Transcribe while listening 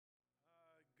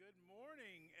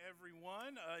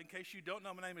everyone. In case you don't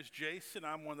know, my name is Jason.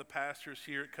 I'm one of the pastors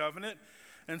here at Covenant.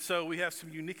 And so we have some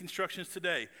unique instructions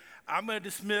today. I'm going to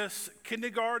dismiss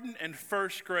kindergarten and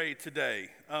first grade today.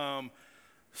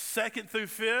 Second through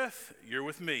fifth, you're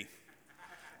with me.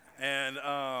 And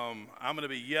I'm going to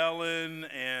be yelling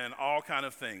and all kind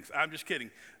of things. I'm just kidding.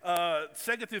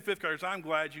 Second through fifth graders, I'm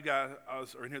glad you guys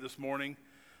are in here this morning.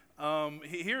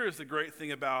 Here is the great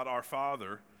thing about our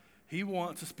Father. He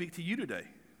wants to speak to you today.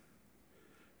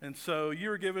 And so you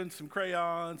were given some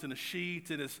crayons and a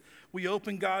sheet, and as we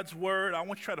open God's Word, I want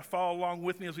you to try to follow along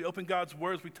with me as we open God's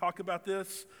Word, as we talk about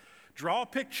this. Draw a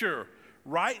picture,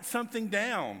 write something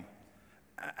down.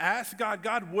 Ask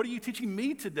God, what are you teaching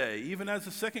me today, even as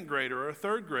a second grader or a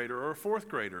third grader or a fourth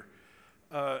grader?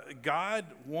 God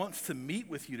wants to meet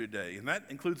with you today, and that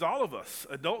includes all of us,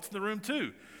 adults in the room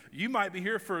too. You might be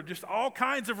here for just all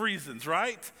kinds of reasons,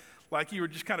 right? Like you were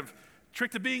just kind of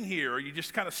tricked to being here, or you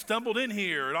just kind of stumbled in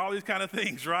here, and all these kind of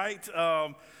things, right?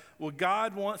 Well,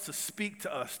 God wants to speak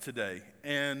to us today,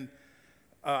 and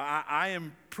I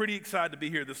am pretty excited to be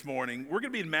here this morning. We're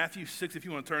going to be in Matthew 6, if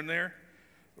you want to turn there.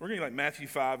 We're going to be like Matthew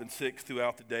 5 and 6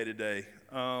 throughout the day today.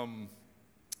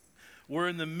 We're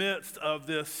in the midst of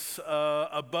this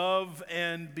Above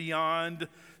and Beyond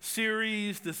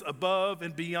series, this Above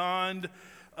and Beyond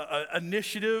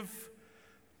initiative.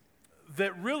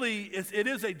 That really it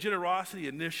is a generosity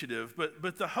initiative,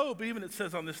 but the hope, even it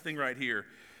says on this thing right here,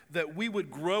 that we would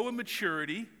grow in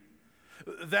maturity.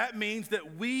 That means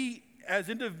that we as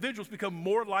individuals become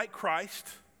more like Christ,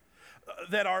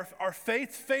 that our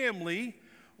faith family,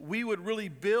 we would really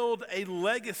build a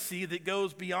legacy that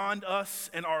goes beyond us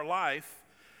and our life.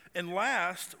 And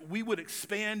last, we would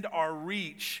expand our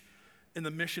reach in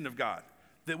the mission of God,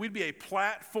 that we'd be a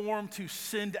platform to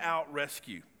send out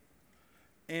rescue.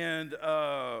 And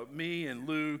me and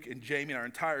Luke and Jamie and our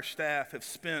entire staff have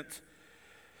spent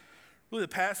really the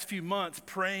past few months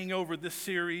praying over this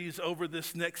series, over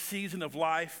this next season of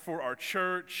life for our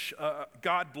church.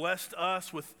 God blessed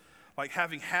us with like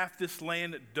having half this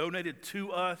land donated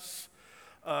to us,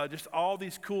 just all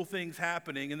these cool things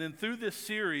happening. And then through this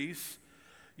series,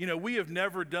 you know, we have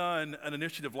never done an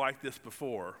initiative like this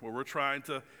before, where we're trying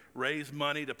to raise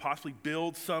money to possibly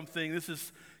build something. This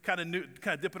is kind of new,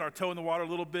 kind of dipping our toe in the water a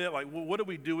little bit, like, well, what are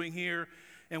we doing here?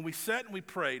 And we sat and we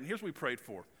prayed, and here's what we prayed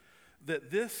for, that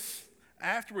this,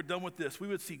 after we're done with this, we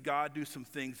would see God do some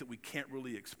things that we can't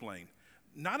really explain.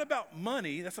 Not about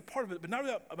money, that's a part of it, but not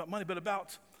about money, but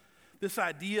about this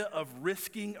idea of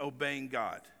risking obeying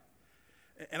God.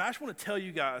 And I just want to tell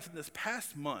you guys, in this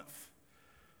past month,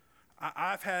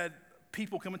 I've had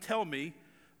people come and tell me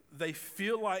they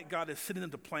feel like God is sending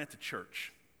them to plant a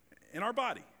church in our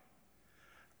body.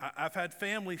 I've had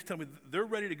families tell me they're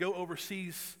ready to go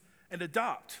overseas and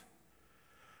adopt.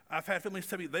 I've had families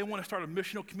tell me they want to start a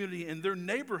missional community in their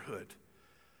neighborhood.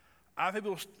 I've had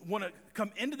people want to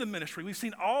come into the ministry. We've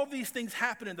seen all these things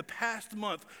happen in the past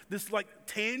month, this like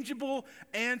tangible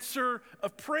answer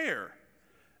of prayer.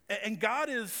 And God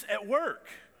is at work.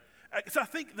 So I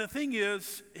think the thing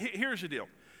is, here's the deal.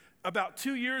 About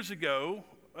 2 years ago,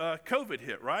 COVID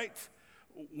hit, right?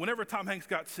 Whenever Tom Hanks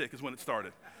got sick is when it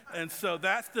started. And so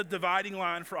that's the dividing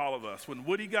line for all of us. When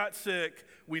Woody got sick,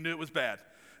 we knew it was bad.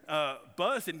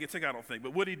 Buzz didn't get sick, I don't think,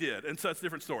 but Woody did. And so it's a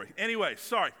different story. Anyway,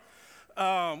 sorry.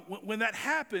 When that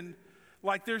happened,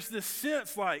 like there's this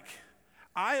sense like,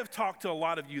 I have talked to a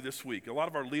lot of you this week, a lot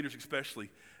of our leaders especially,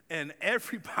 and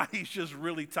everybody's just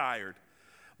really tired.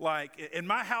 Like in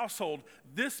my household,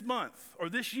 this month or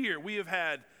this year, we have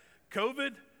had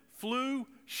COVID, flu,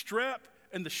 strep,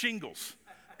 and the shingles.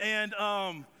 And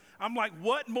I'm like,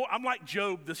 what more? I'm like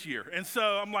Job this year. And so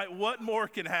I'm like, what more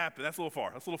can happen? That's a little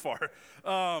far.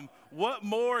 What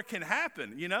more can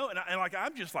happen, you know? And like,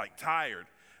 I'm just like tired.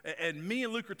 And me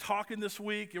and Luke are talking this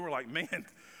week, and we're like, man,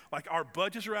 like our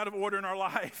budgets are out of order in our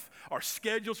life. Our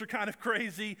schedules are kind of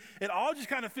crazy. It all just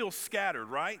kind of feels scattered,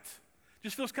 right?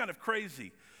 Just feels kind of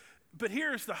crazy. But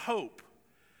here's the hope.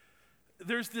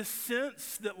 There's this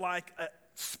sense that like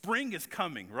spring is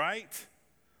coming, right?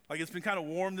 Like it's been kind of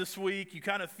warm this week. You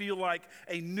kind of feel like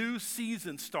a new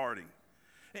season starting.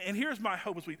 And here's my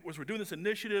hope as we're doing this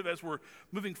initiative, as we're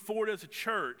moving forward as a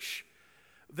church,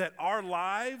 that our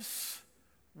lives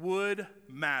would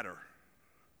matter.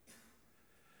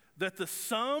 That the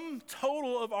sum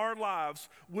total of our lives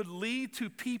would lead to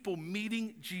people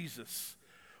meeting Jesus,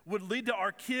 would lead to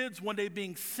our kids one day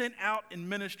being sent out in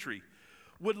ministry,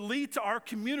 would lead to our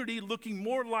community looking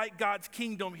more like God's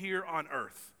kingdom here on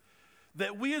earth.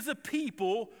 That we as a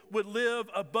people would live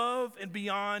above and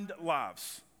beyond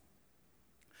lives.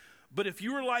 But if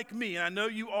you are like me, and I know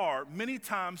you are, many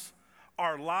times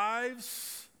our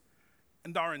lives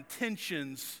and our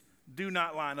intentions do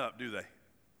not line up, do they?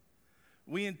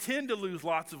 We intend to lose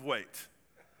lots of weight,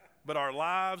 but our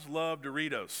lives love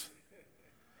Doritos.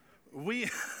 We,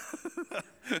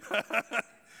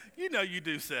 you know you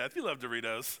do, Seth. You love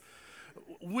Doritos.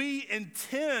 We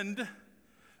intend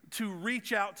to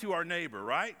reach out to our neighbor,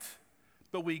 right?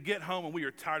 But we get home and we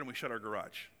are tired and we shut our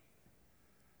garage.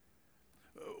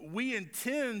 We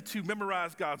intend to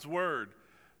memorize God's word,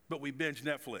 but we binge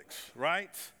Netflix,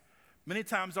 right? Many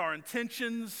times our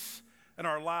intentions and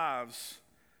our lives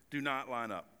do not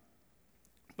line up.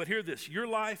 But hear this, your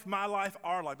life, my life,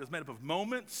 our life is made up of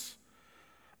moments,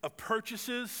 of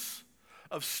purchases,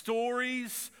 of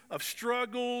stories, of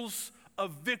struggles,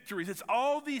 of victories. It's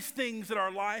all these things that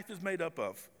our life is made up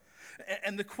of.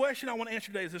 And the question I want to answer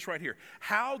today is this right here.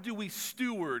 How do we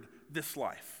steward this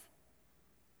life?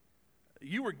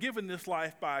 You were given this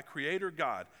life by a creator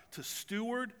God to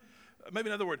steward, maybe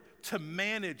another word, to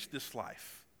manage this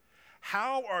life.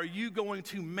 How are you going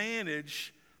to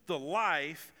manage the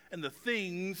life and the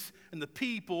things and the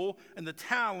people and the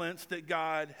talents that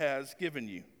God has given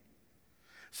you?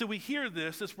 So we hear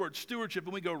this word stewardship,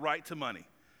 and we go right to money.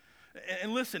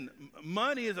 And listen,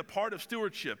 money is a part of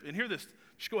stewardship. And hear this,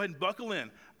 just go ahead and buckle in.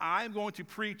 I'm going to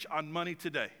preach on money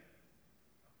today.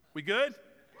 We good?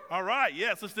 All right,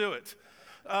 yes, let's do it.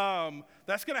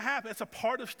 That's going to happen. It's a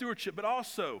part of stewardship, but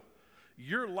also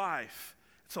your life,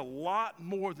 it's a lot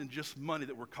more than just money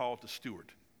that we're called to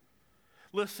steward.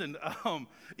 Listen,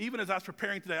 even as I was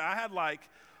preparing today,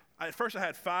 at first I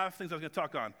had 5 things I was going to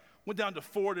talk on. Went down to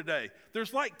 4 today.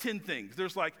 There's like 10 things.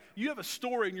 There's like, you have a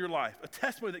story in your life, a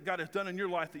testimony that God has done in your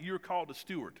life that you're called to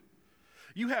steward.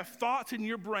 You have thoughts in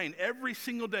your brain every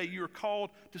single day you are called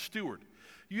to steward.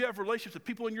 You have relationships with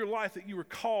people in your life that you are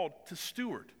called to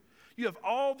steward. You have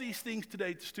all these things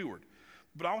today to steward.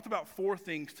 But I want to talk about 4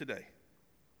 things today.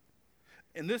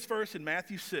 In this verse in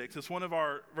Matthew 6, it's one of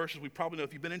our verses we probably know.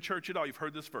 If you've been in church at all, you've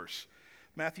heard this verse.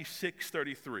 Matthew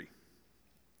 6:33.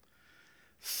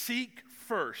 Seek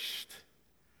first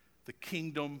the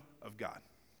kingdom of God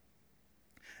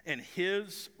and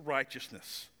his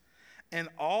righteousness, and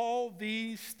all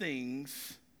these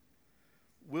things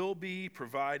will be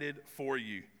provided for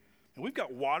you. And we've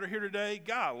got water here today.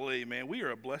 Golly, man, we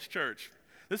are a blessed church.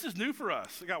 This is new for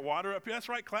us. We got water up here. That's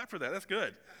right. Clap for that. That's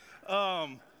good.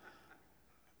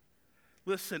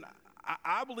 Listen,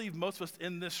 I believe most of us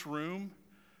in this room,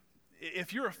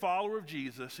 if you're a follower of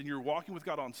Jesus and you're walking with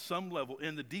God on some level,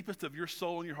 in the deepest of your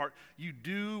soul and your heart, you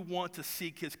do want to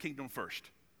seek his kingdom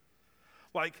first.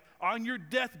 Like on your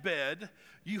deathbed,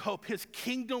 you hope his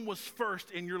kingdom was first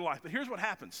in your life. But here's what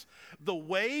happens. The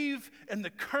wave and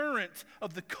the current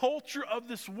of the culture of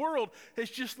this world has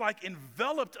just like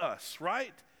enveloped us,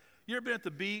 right? You ever been at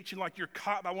the beach and like you're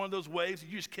caught by one of those waves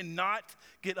and you just cannot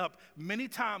get up? Many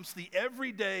times the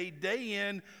everyday, day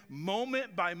in,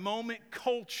 moment by moment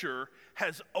culture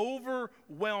has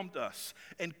overwhelmed us.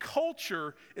 And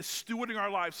culture is stewarding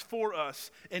our lives for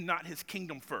us and not his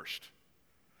kingdom first.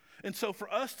 And so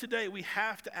for us today, we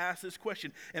have to ask this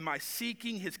question. Am I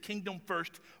seeking his kingdom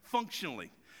first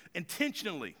functionally,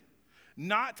 intentionally,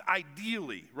 not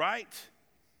ideally, right?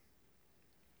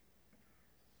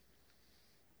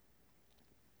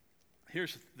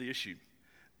 Here's the issue.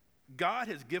 God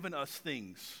has given us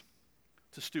things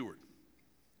to steward.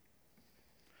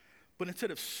 But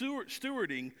instead of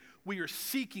stewarding, we are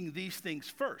seeking these things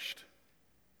first,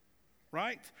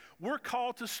 right? We're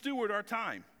called to steward our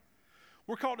time.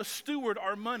 We're called to steward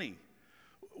our money.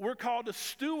 We're called to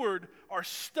steward our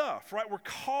stuff, right? We're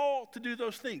called to do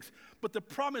those things. But the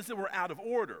problem is that we're out of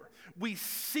order. We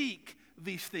seek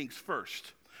these things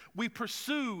first. We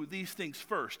pursue these things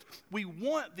first. We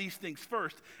want these things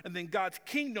first, and then God's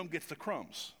kingdom gets the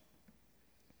crumbs.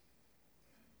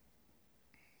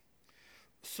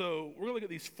 So we're going to look at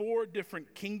these 4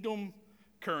 different kingdom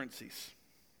currencies.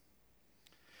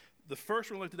 The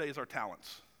first we're going to look at today is our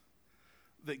talents.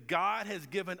 That God has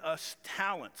given us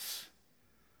talents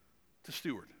to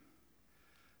steward.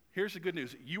 Here's the good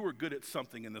news. You are good at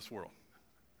something in this world.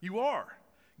 You are.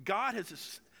 God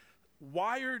has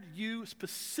wired you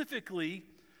specifically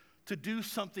to do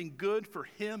something good for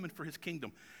him and for his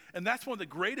kingdom. And that's one of the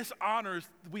greatest honors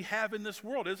we have in this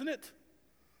world, isn't it?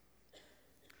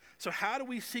 So how do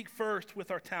we seek first with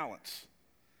our talents?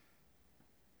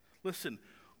 Listen,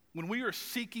 when we are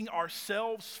seeking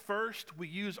ourselves first, we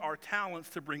use our talents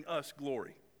to bring us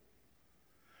glory.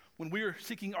 When we are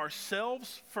seeking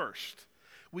ourselves first,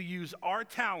 we use our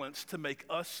talents to make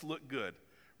us look good.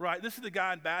 Right? This is the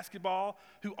guy in basketball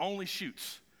who only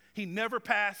shoots. He never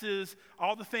passes,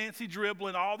 all the fancy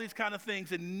dribbling, all these kind of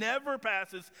things, and never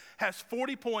passes, has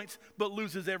 40 points, but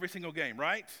loses every single game,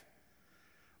 right?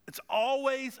 It's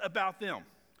always about them.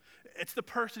 It's the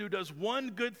person who does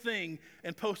one good thing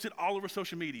and posts it all over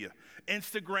social media.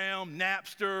 Instagram,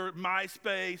 Napster,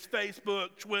 MySpace,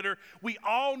 Facebook, Twitter. We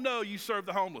all know you serve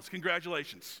the homeless.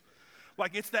 Congratulations.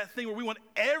 Like, it's that thing where we want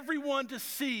everyone to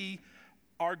see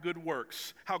our good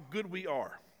works, how good we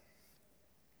are.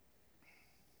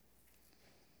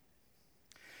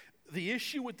 The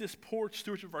issue with this poor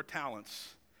stewardship of our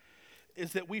talents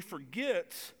is that we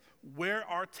forget where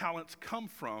our talents come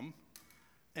from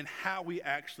and how we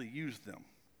actually use them.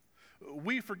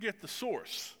 We forget the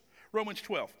source. Romans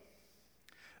 12.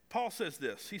 Paul says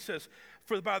this. He says,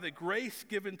 "For by the grace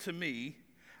given to me,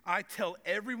 I tell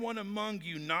everyone among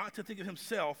you not to think of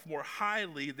himself more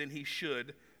highly than he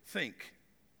should think.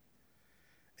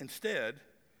 Instead,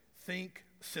 think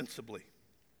sensibly,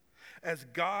 as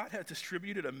God has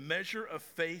distributed a measure of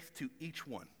faith to each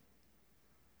one."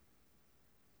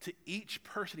 To each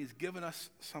person, he's given us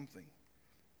something.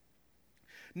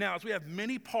 Now, as we have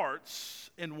many parts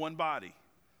in one body,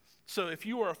 so if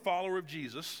you are a follower of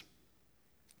Jesus,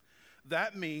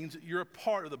 that means you're a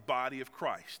part of the body of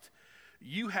Christ.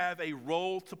 You have a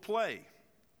role to play.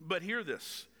 But hear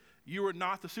this, you are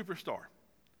not the superstar.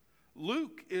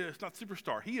 Luke is not the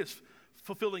superstar. He is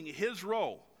fulfilling his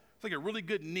role. It's like a really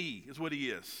good knee is what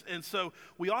he is. And so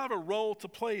we all have a role to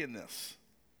play in this.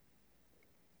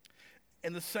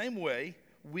 In the same way,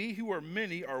 we who are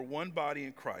many are one body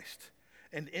in Christ,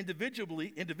 and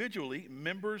individually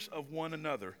members of one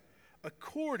another,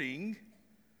 according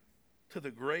to the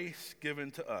grace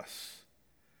given to us.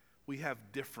 We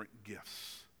have different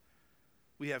gifts.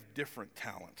 We have different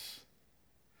talents.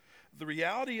 The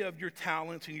reality of your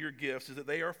talents and your gifts is that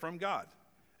they are from God,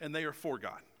 and they are for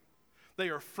God. They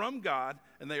are from God,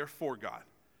 and they are for God.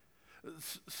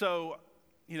 So,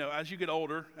 as you get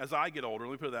older, as I get older,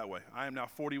 let me put it that way. I am now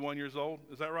 41 years old.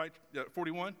 Is that right? Yeah,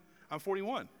 41? I'm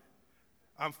 41.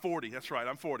 I'm 40. That's right.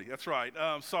 I'm 40. That's right.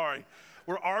 Sorry.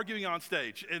 We're arguing on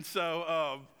stage. And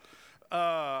so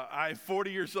I'm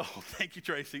 40 years old. Thank you,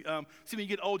 Tracy. See, when you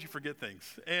get old, you forget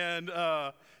things. And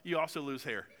you also lose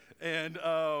hair. And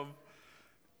the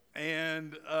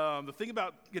thing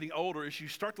about getting older is you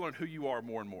start to learn who you are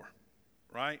more and more,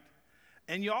 right?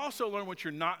 And you also learn what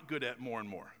you're not good at more and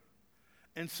more.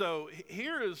 And so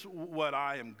here is what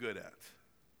I am good at,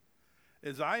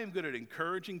 is I am good at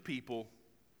encouraging people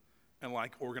and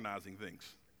like organizing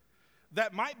things.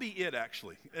 That might be it,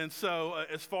 actually. And so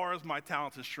as far as my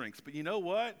talents and strengths, but you know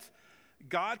what?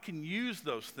 God can use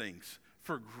those things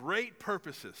for great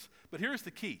purposes. But here's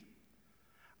the key.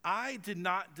 I did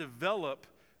not develop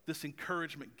this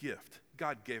encouragement gift.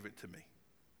 God gave it to me.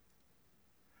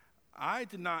 I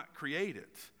did not create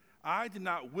it. I did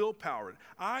not willpower it.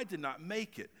 I did not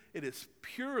make it. It is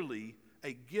purely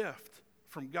a gift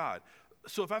from God.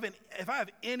 So if I have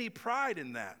any pride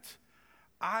in that,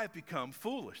 I've become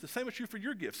foolish. The same is true for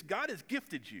your gifts. God has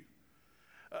gifted you.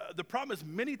 The problem is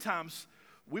many times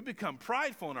we become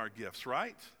prideful in our gifts,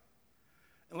 right?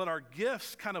 And let our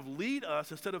gifts kind of lead us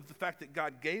instead of the fact that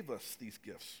God gave us these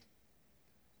gifts.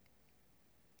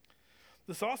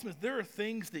 This awesome is there are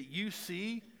things that you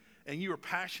see and you are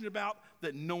passionate about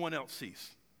that no one else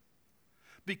sees.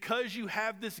 Because you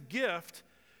have this gift,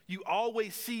 you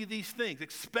always see these things,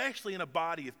 especially in a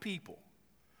body of people.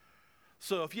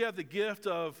 So if you have the gift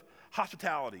of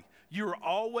hospitality, you're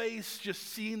always just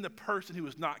seeing the person who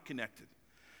is not connected.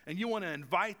 And you want to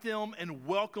invite them and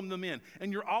welcome them in.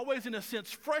 And you're always, in a sense,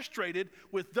 frustrated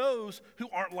with those who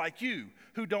aren't like you,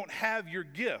 who don't have your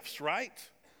gifts, right?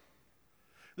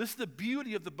 This is the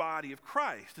beauty of the body of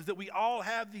Christ, is that we all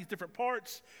have these different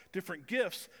parts, different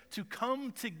gifts to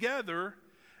come together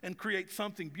and create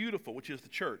something beautiful, which is the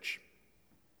church.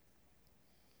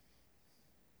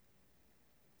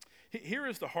 Here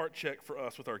is the heart check for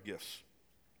us with our gifts.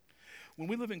 When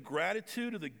we live in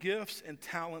gratitude of the gifts and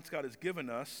talents God has given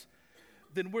us,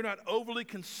 then we're not overly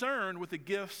concerned with the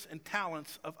gifts and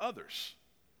talents of others.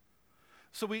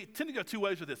 So we tend to go two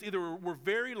ways with this. Either we're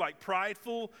very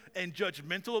prideful and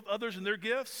judgmental of others and their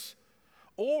gifts,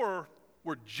 or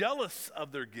we're jealous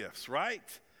of their gifts,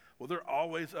 right? Well, they're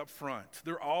always up front.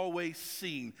 They're always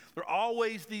seen. There are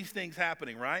always these things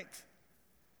happening, right?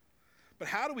 But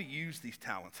how do we use these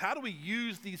talents? How do we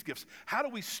use these gifts? How do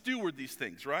we steward these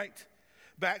things, right?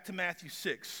 Back to Matthew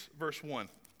 6, verse 1.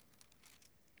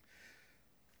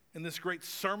 In this great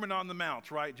Sermon on the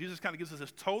Mount, right? Jesus kind of gives us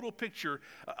this total picture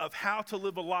of how to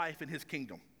live a life in his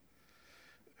kingdom.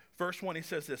 Verse 1, he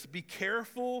says this, "Be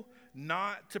careful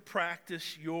not to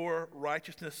practice your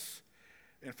righteousness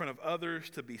in front of others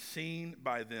to be seen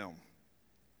by them.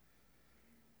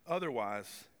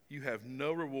 Otherwise, you have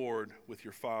no reward with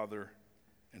your Father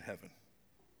in heaven."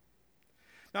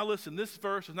 Now listen, this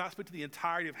verse does not speak to the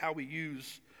entirety of how we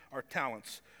use our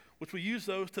talents, which we use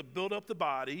those to build up the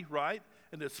body, right,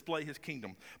 and display his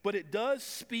kingdom. But it does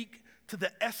speak to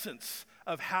the essence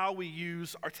of how we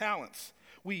use our talents.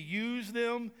 We use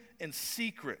them in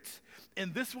secret.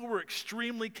 And this is where we're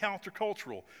extremely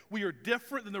countercultural. We are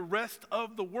different than the rest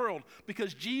of the world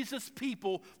because Jesus'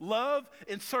 people love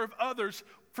and serve others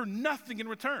for nothing in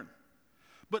return,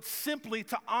 but simply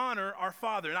to honor our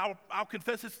Father. And I'll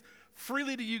confess this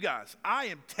freely to you guys. I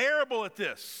am terrible at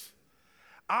this.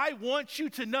 I want you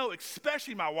to know,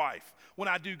 especially my wife, when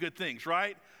I do good things,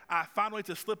 right? I find ways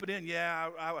to slip it in. Yeah,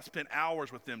 I spent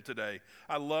hours with them today.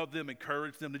 I love them,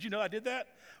 encourage them. Did you know I did that?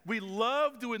 We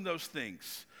love doing those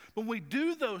things. When we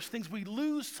do those things, we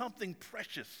lose something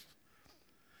precious.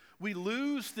 We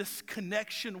lose this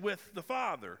connection with the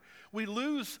Father. We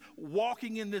lose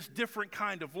walking in this different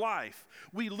kind of life.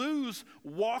 We lose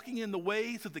walking in the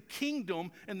ways of the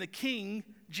kingdom and the King,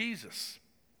 Jesus.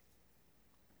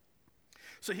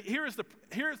 So here is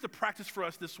the practice for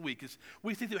us this week. Is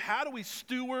we think through how do we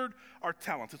steward our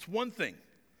talents. It's one thing.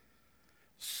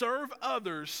 Serve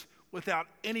others without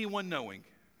anyone knowing.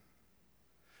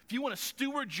 If you want to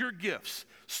steward your gifts,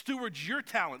 steward your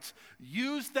talents,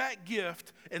 use that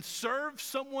gift and serve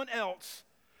someone else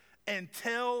and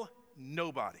tell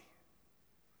nobody.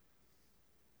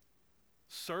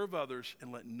 Serve others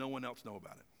and let no one else know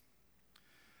about it.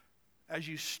 As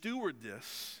you steward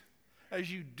this,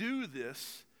 as you do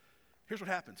this, here's what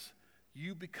happens.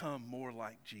 You become more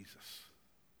like Jesus.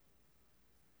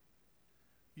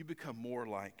 You become more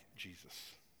like Jesus.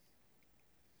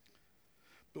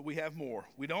 But we have more.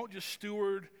 We don't just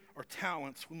steward our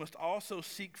talents. We must also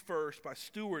seek first by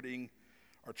stewarding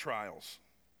our trials.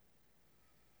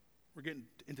 We're getting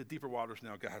into deeper waters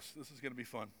now, guys. This is going to be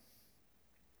fun.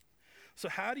 So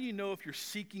how do you know if you're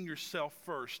seeking yourself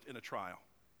first in a trial?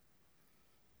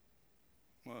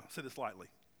 Well, I'll say this lightly.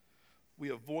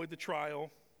 We avoid the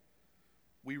trial,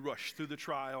 we rush through the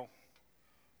trial,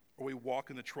 or we walk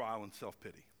in the trial in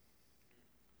self-pity.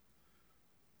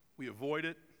 We avoid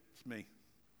it. It's me.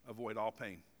 Avoid all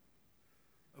pain.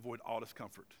 Avoid all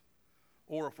discomfort.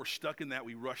 Or if we're stuck in that,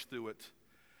 we rush through it.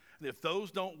 And if those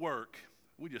don't work,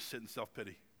 we just sit in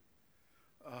self-pity.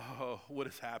 Oh, what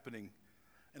is happening?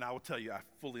 And I will tell you, I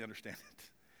fully understand it.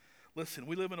 Listen,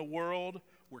 we live in a world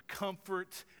where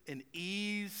comfort and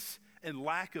ease and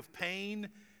lack of pain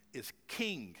is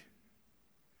king.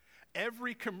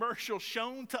 Every commercial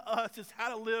shown to us is how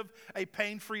to live a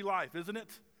pain-free life, isn't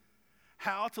it?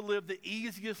 How to live the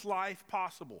easiest life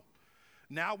possible.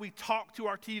 Now we talk to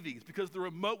our TVs because the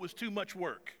remote was too much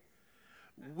work.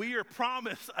 We are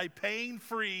promised a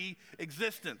pain-free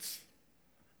existence.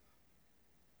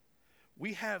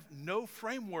 We have no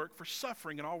framework for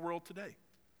suffering in our world today.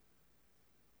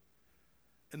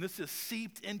 And this is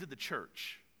seeped into the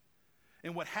church.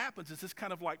 And what happens is this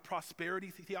kind of like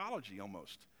prosperity theology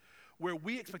almost, where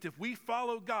we expect if we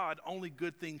follow God, only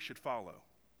good things should follow.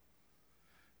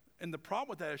 And the problem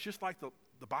with that is just like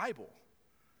the Bible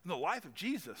and the life of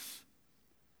Jesus.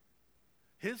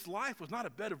 His life was not a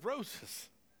bed of roses.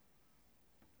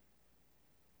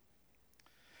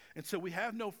 And so we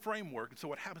have no framework. And so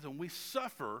what happens when we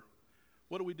suffer,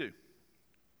 what do we do?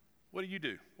 What do you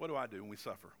do? What do I do when we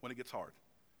suffer, when it gets hard?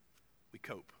 We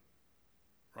cope,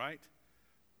 right?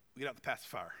 We get out the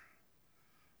pacifier,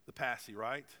 the passy,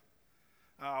 right?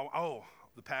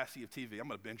 The passy of TV. I'm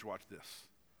going to binge watch this.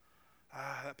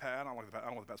 I don't like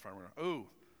the pacifier. Oh,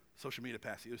 social media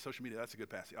passy. Oh, social media, that's a good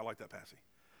passy. I like that passy.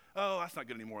 Oh, that's not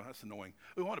good anymore. That's annoying.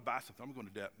 Oh, I want to buy something. I'm going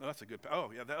to debt. No, that's a good.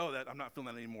 I'm not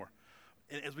feeling that anymore.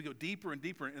 And as we go deeper and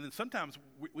deeper, and then sometimes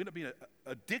we end up being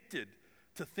addicted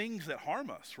to things that harm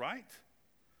us, right?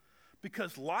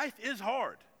 Because life is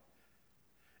hard.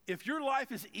 If your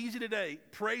life is easy today,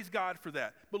 praise God for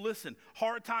that. But listen,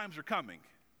 hard times are coming.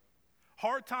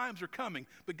 Hard times are coming,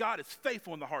 but God is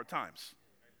faithful in the hard times.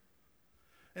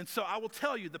 And so I will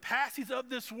tell you, the passions of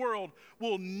this world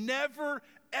will never,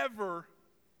 ever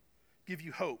give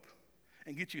you hope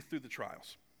and get you through the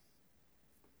trials.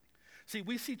 See,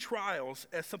 we see trials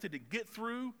as something to get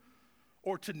through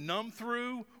or to numb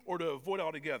through or to avoid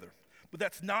altogether. But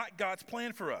that's not God's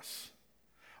plan for us.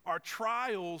 Our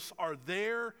trials are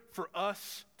there for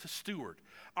us to steward.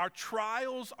 Our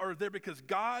trials are there because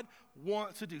God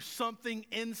wants to do something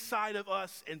inside of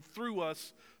us and through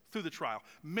us through the trial.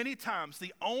 Many times,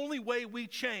 the only way we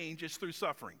change is through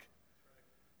suffering.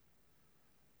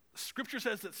 Scripture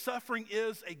says that suffering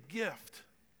is a gift.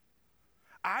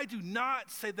 I do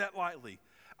not say that lightly.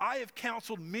 I have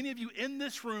counseled many of you in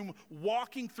this room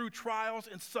walking through trials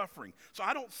and suffering. So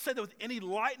I don't say that with any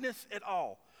lightness at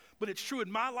all. But it's true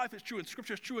in my life, it's true in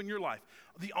Scripture, it's true in your life.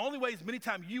 The only ways many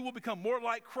times you will become more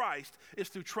like Christ is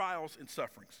through trials and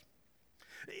sufferings.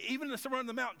 Even in the Sermon on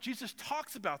the Mount, Jesus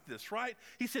talks about this, right?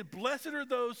 He said, blessed are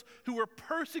those who are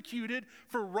persecuted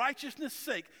for righteousness'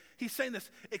 sake. He's saying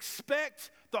this, expect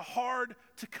the hard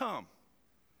to come.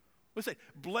 Let's say,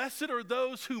 blessed are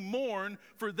those who mourn,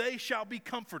 for they shall be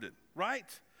comforted, right?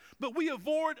 But we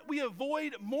avoid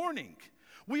mourning.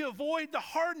 We avoid the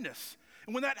hardness.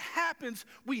 And when that happens,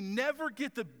 we never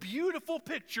get the beautiful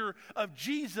picture of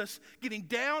Jesus getting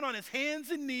down on his hands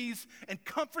and knees and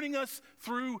comforting us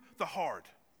through the hard.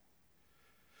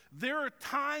 There are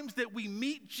times that we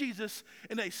meet Jesus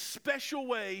in a special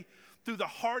way through the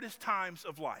hardest times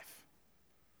of life.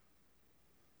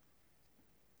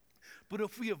 But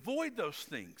if we avoid those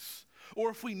things, or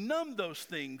if we numb those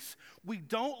things, we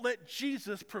don't let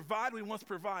Jesus provide what he wants to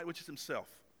provide, which is himself.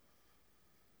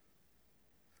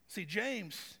 See,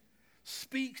 James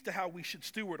speaks to how we should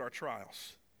steward our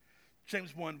trials.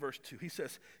 James 1, verse 2, he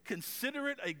says, consider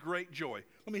it a great joy.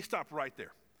 Let me stop right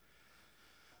there.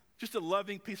 Just a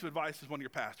loving piece of advice as one of your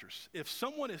pastors. If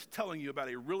someone is telling you about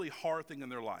a really hard thing in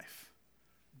their life,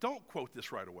 don't quote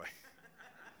this right away.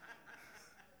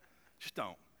 Just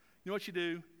don't. You know what you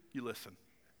do? You listen.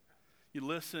 You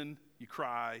listen, you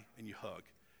cry, and you hug.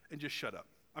 And just shut up.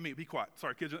 I mean, be quiet.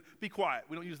 Sorry, kids, be quiet.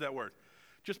 We don't use that word.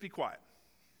 Just be quiet.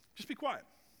 Just be quiet.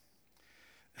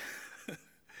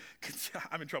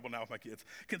 I'm in trouble now with my kids.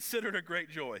 Consider it a great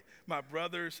joy, my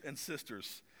brothers and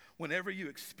sisters, whenever you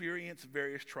experience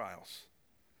various trials,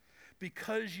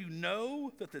 because you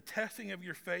know that the testing of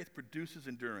your faith produces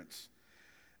endurance.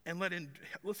 And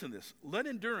listen to this, let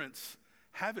endurance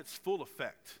have its full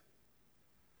effect.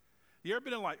 You ever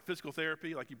been in like physical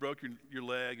therapy, like you broke your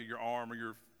leg or your arm or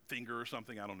your finger or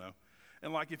something, I don't know.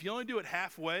 And like if you only do it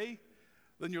halfway,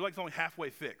 then your leg's only halfway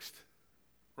fixed,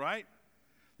 right?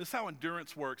 This is how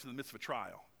endurance works in the midst of a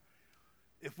trial.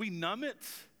 If we numb it,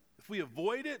 if we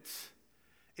avoid it,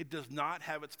 it does not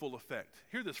have its full effect.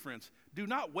 Hear this, friends. Do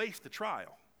not waste the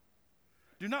trial.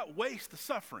 Do not waste the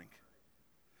suffering.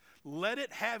 Let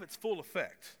it have its full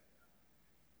effect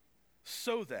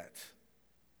so that,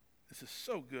 this is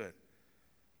so good,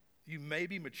 you may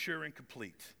be mature and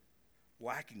complete,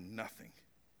 lacking nothing.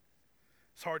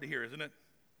 It's hard to hear, isn't it?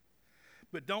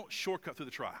 But don't shortcut through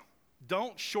the trial.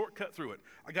 Don't shortcut through it.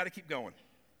 I got to keep going.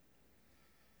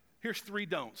 Here's 3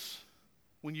 don'ts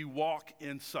when you walk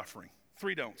in suffering.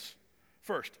 3 don'ts.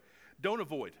 First, don't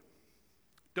avoid.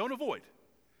 Don't avoid.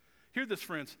 Hear this,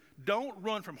 friends. Don't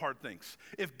run from hard things.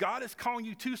 If God is calling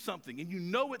you to something and you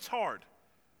know it's hard,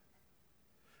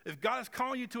 if God is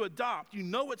calling you to adopt, you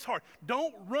know it's hard.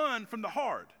 Don't run from the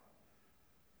hard.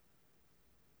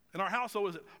 In our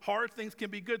household, is it hard things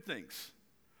can be good things?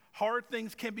 Hard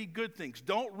things can be good things.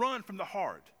 Don't run from the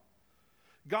hard.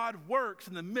 God works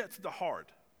in the midst of the hard.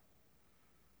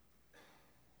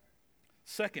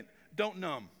 Second, don't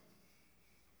numb.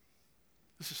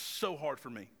 This is so hard for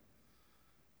me.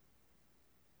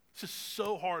 This is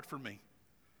so hard for me.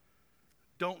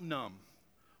 Don't numb.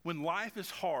 When life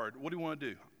is hard, what do you want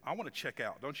to do? I want to check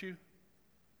out, don't you? Don't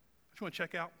you want to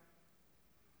check out?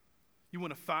 You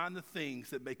want to find the things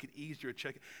that make it easier to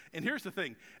check. And here's the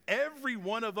thing. Every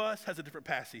one of us has a different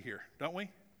passy here, don't we?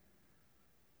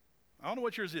 I don't know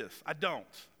what yours is. I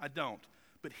don't.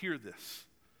 But hear this.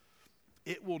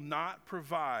 It will not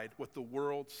provide what the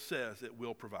world says it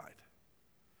will provide.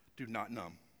 Do not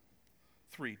numb.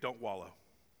 3, don't wallow.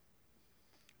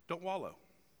 Don't wallow.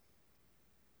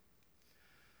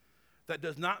 That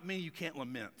does not mean you can't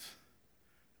lament.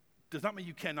 Does not mean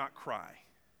you cannot cry.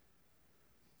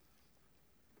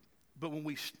 But when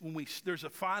we there's a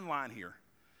fine line here.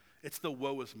 It's the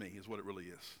woe is me is what it really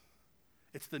is.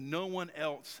 It's the no one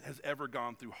else has ever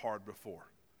gone through hard before.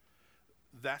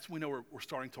 That's when we know we're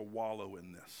starting to wallow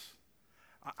in this.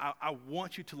 I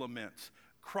want you to lament.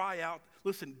 Cry out.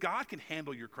 Listen, God can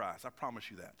handle your cries. I promise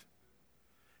you that.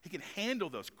 He can handle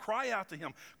those. Cry out to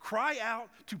him. Cry out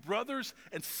to brothers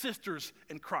and sisters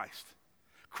in Christ.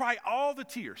 Cry all the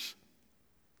tears.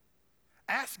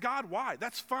 Ask God why.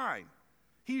 That's fine.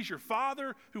 He's your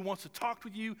Father who wants to talk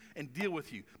with you and deal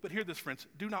with you. But hear this, friends.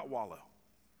 Do not wallow.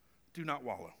 Do not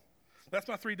wallow. That's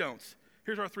my 3 don'ts.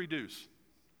 Here's our 3 do's.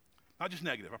 Not just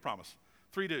negative, I promise.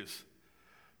 3 do's.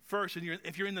 First,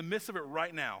 if you're in the midst of it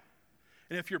right now,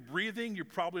 and if you're breathing, you're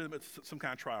probably in the midst of some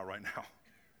kind of trial right now.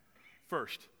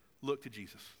 First, look to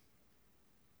Jesus.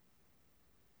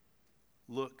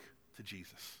 Look to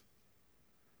Jesus.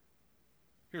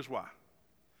 Here's why.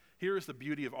 Here is the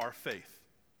beauty of our faith,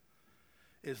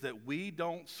 is that we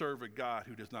don't serve a God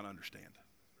who does not understand.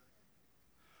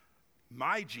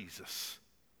 My Jesus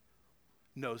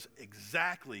knows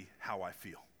exactly how I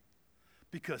feel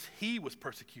because he was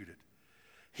persecuted.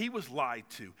 He was lied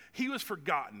to. He was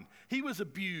forgotten. He was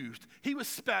abused. He was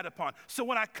spat upon. So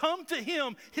when I come to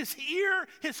him, his ear,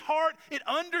 his heart, it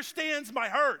understands my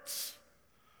hurts.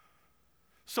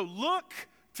 So look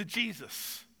to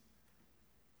Jesus.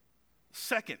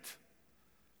 Second,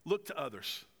 look to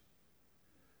others.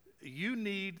 You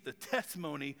need the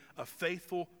testimony of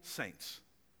faithful saints.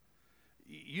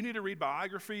 You need to read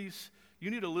biographies.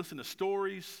 You need to listen to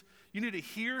stories. You need to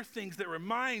hear things that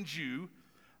remind you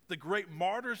the great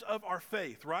martyrs of our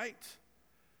faith, right?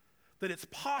 That it's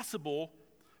possible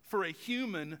for a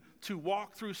human to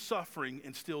walk through suffering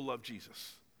and still love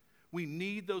Jesus. We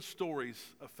need those stories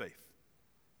of faith.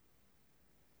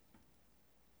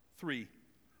 3,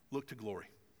 look to glory.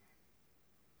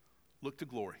 Look to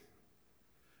glory.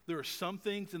 There are some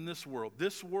things in this world,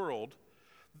 this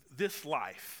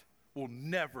life will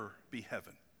never be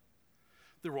heaven.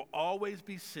 There will always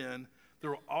be sin.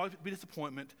 There will always be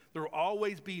disappointment. There will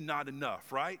always be not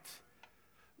enough, right?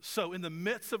 So in the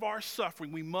midst of our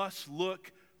suffering, we must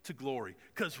look to glory.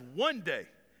 Because one day,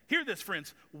 hear this,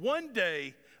 friends, one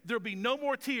day there'll be no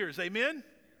more tears, amen?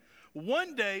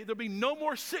 One day there'll be no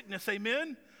more sickness,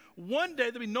 amen? One day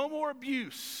there'll be no more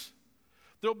abuse.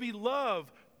 There'll be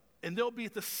love, and there'll be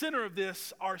at the center of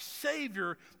this our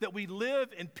Savior that we live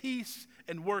in peace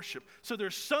and worship. So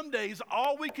there's some days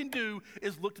all we can do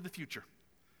is look to the future.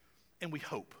 And we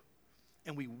hope,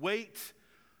 and we wait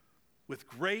with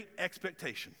great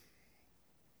expectation.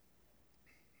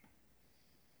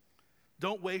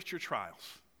 Don't waste your trials.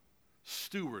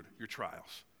 Steward your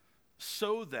trials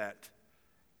so that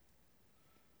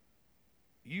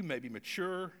you may be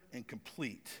mature and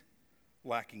complete,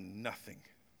 lacking nothing.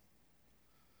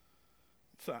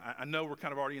 So I know we're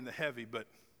kind of already in the heavy, but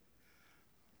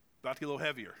about to get a little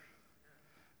heavier.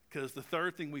 Because the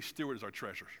third thing we steward is our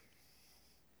treasures.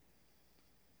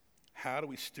 How do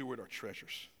we steward our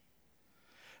treasures?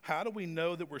 How do we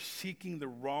know that we're seeking the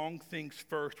wrong things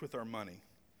first with our money?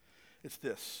 It's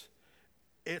this.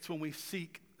 It's when we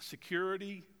seek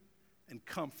security and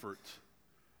comfort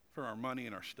for our money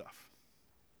and our stuff.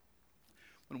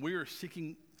 When we are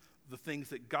seeking the things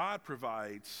that God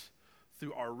provides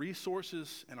through our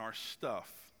resources and our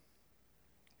stuff,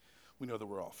 we know that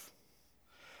we're off.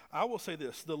 I will say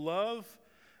this, the love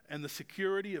and the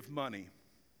security of money,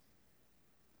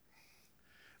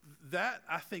 that,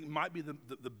 I think, might be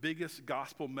the biggest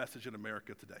gospel message in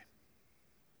America today.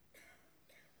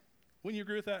 Wouldn't you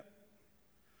agree with that?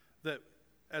 That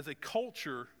as a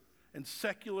culture in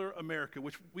secular America,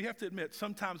 which we have to admit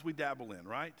sometimes we dabble in,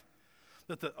 right?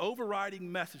 That the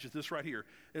overriding message is this right here,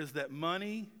 is that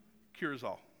money cures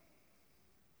all.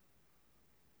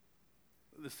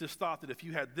 It's this thought that if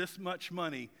you had this much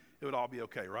money, it would all be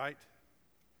okay, right?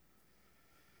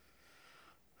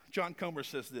 John Comer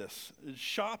says this,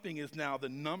 shopping is now the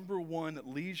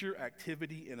 #1 leisure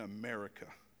activity in America,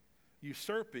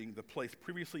 usurping the place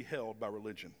previously held by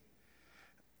religion.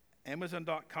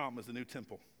 Amazon.com is the new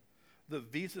temple. The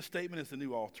Visa statement is the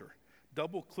new altar.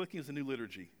 Double-clicking is the new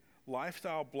liturgy.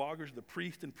 Lifestyle bloggers are the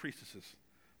priests and priestesses.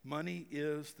 Money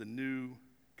is the new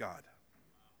God.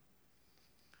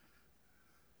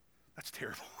 That's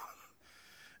terrible.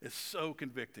 It's so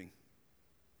convicting.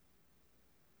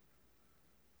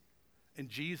 And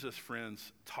Jesus,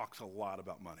 friends, talks a lot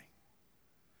about money.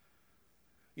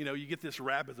 You know, you get this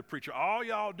rap as a preacher, all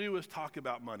y'all do is talk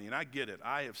about money, and I get it.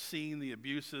 I have seen the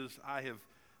abuses. I have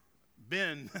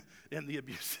been in the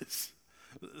abuses,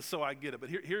 so I get it. But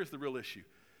here's the real issue,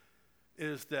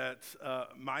 is that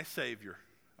my Savior,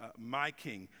 my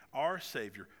King, our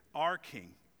Savior, our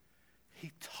King,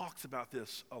 he talks about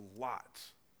this a lot.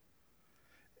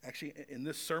 Actually, in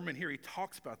this sermon here, he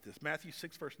talks about this. Matthew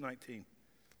 6, verse 19.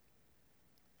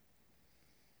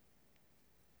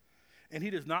 And he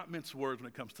does not mince words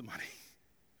when it comes to money.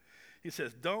 He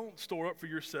says, don't store up for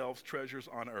yourselves treasures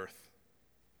on earth.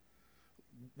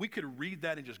 We could read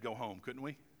that and just go home, couldn't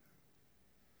we?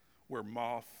 Where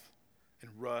moth and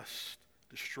rust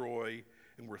destroy,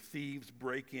 and where thieves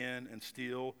break in and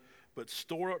steal, but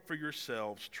store up for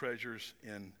yourselves treasures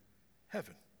in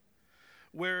heaven,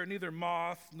 where neither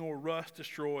moth nor rust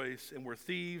destroys, and where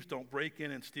thieves don't break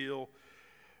in and steal.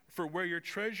 For where your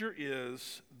treasure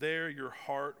is, there your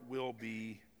heart will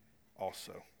be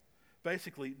also.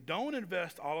 Basically, don't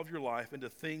invest all of your life into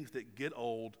things that get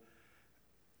old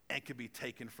and can be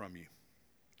taken from you.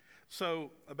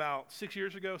 So about 7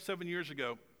 years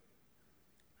ago,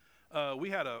 we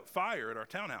had a fire at our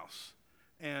townhouse,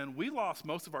 and we lost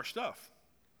most of our stuff.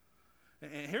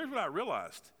 And here's what I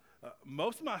realized.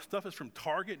 Most of my stuff is from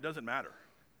Target. It doesn't matter.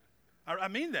 I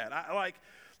mean that.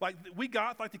 Like we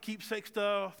got like the keepsake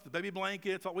stuff, the baby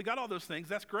blankets, we got all those things.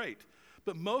 That's great.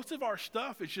 But most of our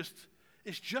stuff is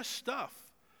just stuff.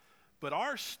 But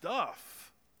our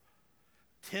stuff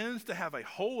tends to have a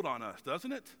hold on us,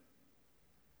 doesn't it?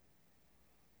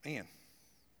 Man.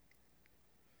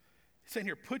 He's saying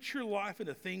here, put your life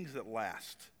into things that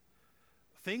last.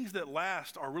 Things that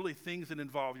last are really things that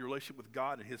involve your relationship with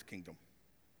God and his kingdom.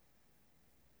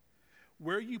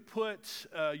 Where you put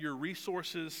your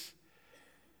resources,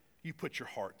 you put your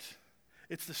heart.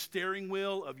 It's the steering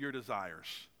wheel of your desires.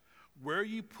 Where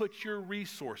you put your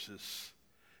resources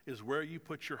is where you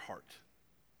put your heart.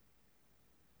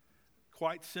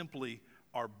 Quite simply,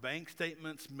 our bank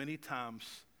statements many times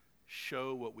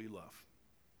show what we love.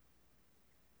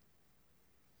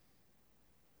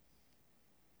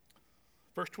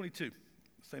 Verse 22,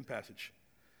 same passage.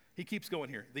 He keeps going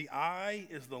here. The eye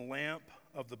is the lamp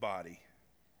of the body.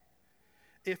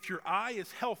 If your eye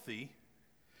is healthy,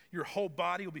 your whole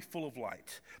body will be full of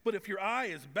light. But if your eye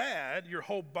is bad, your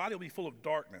whole body will be full of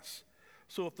darkness.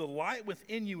 So if the light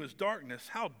within you is darkness,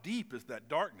 how deep is that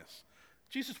darkness?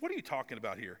 Jesus, what are you talking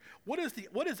about here? What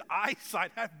does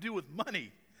eyesight have to do with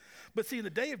money? But see, in the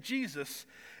day of Jesus,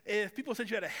 if people said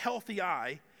you had a healthy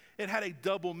eye, it had a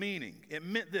double meaning. It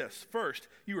meant this. First,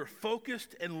 you were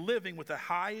focused and living with a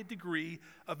high degree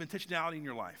of intentionality in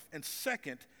your life. And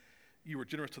second, you were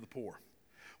generous to the poor.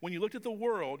 When you looked at the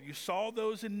world, you saw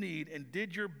those in need and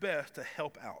did your best to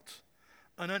help out.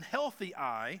 An unhealthy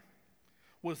eye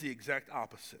was the exact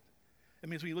opposite. It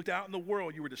means when you looked out in the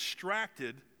world, you were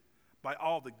distracted by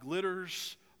all the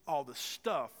glitters, all the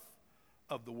stuff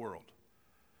of the world.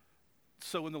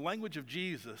 So in the language of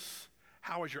Jesus,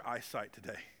 how is your eyesight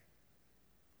today?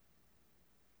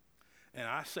 And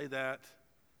I say that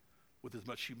with as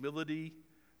much humility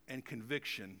and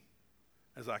conviction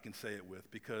as I can say it with,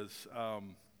 because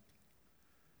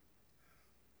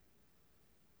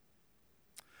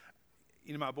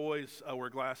my boys wear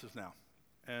glasses now,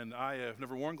 and I have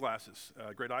never worn glasses.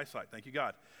 Great eyesight, thank you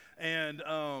God. And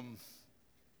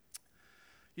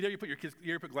you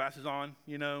put glasses on,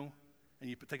 and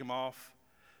you take them off.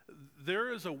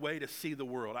 There is a way to see the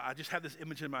world. I just have this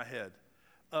image in my head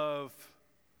of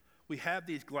we have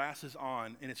these glasses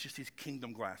on, and it's just these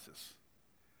kingdom glasses.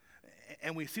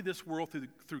 And we see this world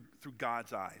through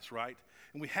God's eyes, right?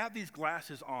 And we have these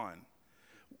glasses on.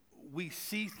 We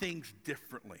see things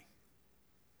differently.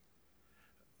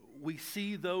 We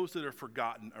see those that are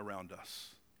forgotten around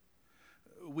us.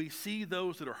 We see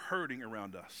those that are hurting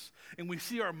around us. And we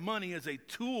see our money as a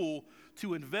tool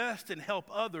to invest and help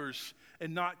others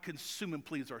and not consume and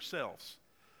please ourselves.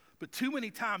 But too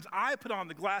many times I put on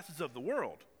the glasses of the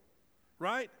world,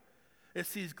 right?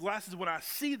 It's these glasses, when I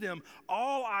see them,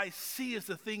 all I see is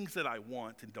the things that I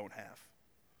want and don't have.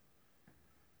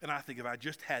 And I think if I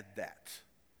just had that,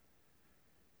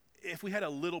 if we had a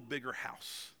little bigger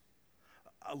house,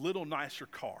 a little nicer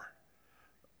car,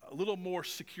 a little more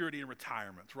security in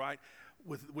retirement, right?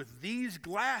 With these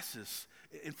glasses,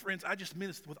 and friends, I just mean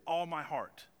this with all my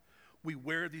heart. We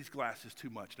wear these glasses too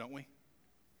much, don't we?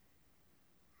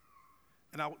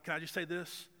 And can I just say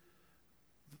this?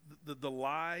 The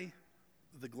lie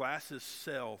the glasses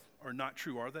sell are not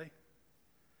true, are they?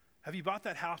 Have you bought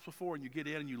that house before and you get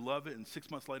in and you love it and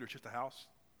 6 months later it's just a house?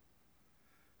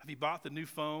 Have you bought the new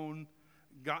phone,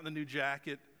 gotten the new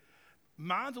jacket?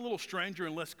 Mine's a little stranger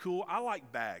and less cool. I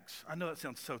like bags. I know that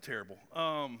sounds so terrible.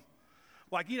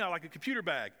 Like a computer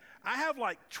bag. I have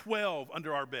like 12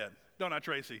 under our bed, don't I,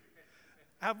 Tracy?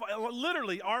 I have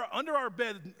literally under our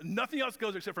bed, nothing else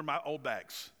goes except for my old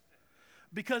bags.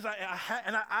 Because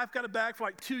I've got a bag for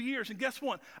like 2 years, and guess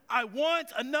what? I want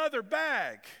another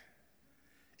bag.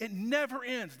 It never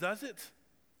ends, does it?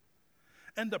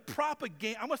 And the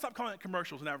propaganda, I'm going to stop calling it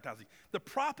commercials and advertising. The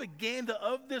propaganda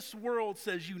of this world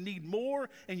says you need more,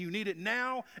 and you need it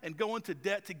now, and go into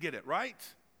debt to get it, right?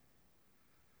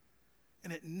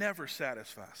 And it never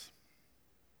satisfies.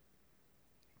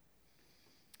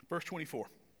 Verse 24.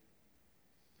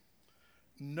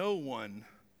 No one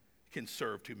can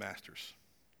serve two masters,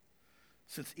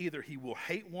 since either he will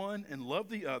hate one and love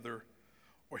the other,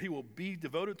 or he will be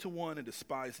devoted to one and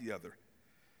despise the other.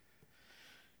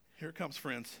 Here it comes,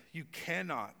 friends. You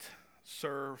cannot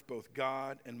serve both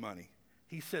God and money.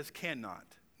 He says cannot,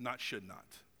 not should not.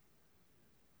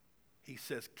 He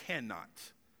says cannot,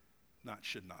 not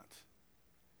should not.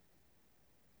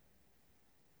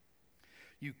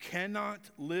 You cannot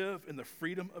live in the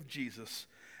freedom of Jesus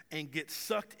and get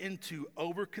sucked into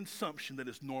overconsumption that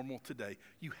is normal today.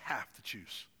 You have to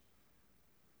choose.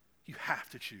 You have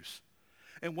to choose.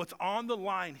 And what's on the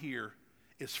line here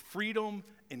is freedom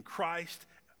in Christ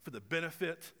for the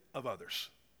benefit of others.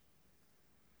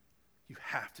 You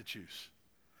have to choose.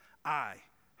 I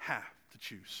have to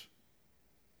choose.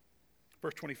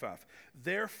 Verse 25,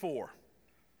 therefore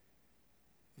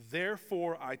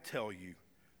I tell you,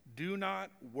 do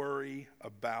not worry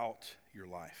about your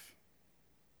life.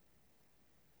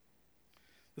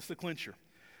 This is the clincher.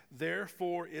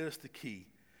 Therefore is the key.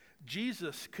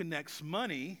 Jesus connects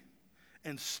money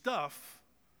and stuff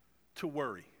to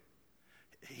worry.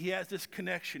 He has this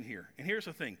connection here. And here's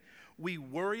the thing. We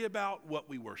worry about what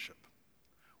we worship.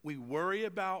 We worry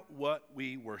about what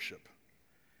we worship.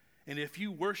 And if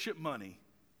you worship money,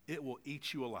 it will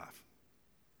eat you alive.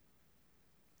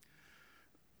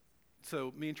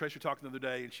 So me and Tracy were talking the other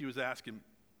day, and she was asking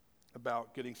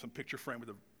about getting some picture frame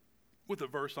with a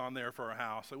verse on there for our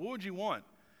house. Like, what would you want?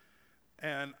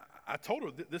 And I told her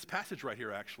this passage right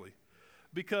here, actually.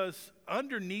 Because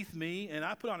underneath me, and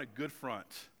I put on a good front,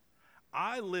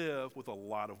 I live with a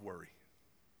lot of worry.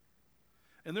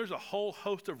 And there's a whole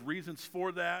host of reasons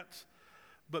for that,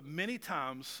 but many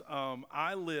times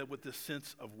I live with this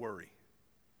sense of worry.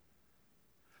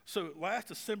 So last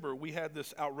December, we had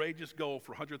this outrageous goal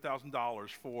for $100,000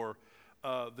 for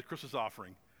the Christmas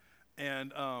offering.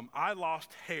 And I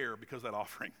lost hair because of that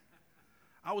offering.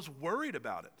 I was worried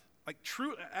about it.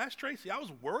 Ask Tracy, I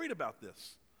was worried about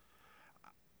this.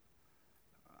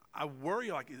 I worry,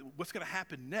 what's going to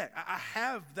happen next? I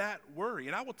have that worry.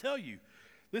 And I will tell you,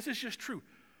 this is just true.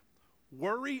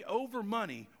 Worry over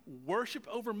money, worship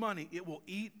over money, it will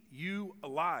eat you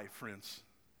alive, friends.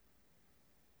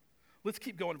 Let's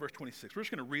keep going to verse 26. We're just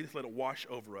going to read this, let it wash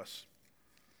over us.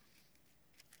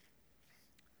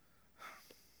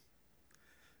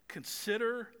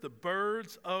 Consider the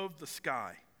birds of the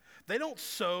sky. They don't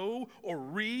sow or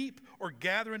reap or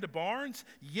gather into barns,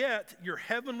 yet your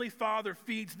heavenly Father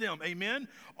feeds them. Amen?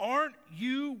 Aren't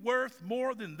you worth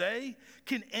more than they?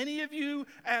 Can any of you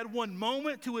add one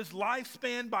moment to his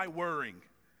lifespan by worrying?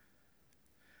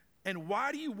 And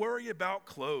why do you worry about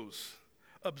clothes?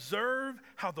 Observe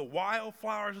how the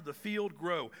wildflowers of the field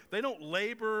grow. They don't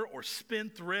labor or spin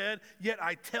thread, yet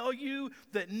I tell you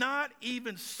that not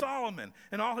even Solomon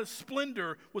in all his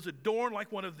splendor was adorned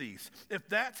like one of these. If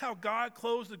that's how God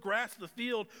clothes the grass of the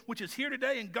field, which is here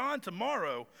today and gone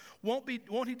tomorrow, won't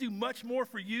he do much more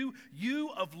for you, you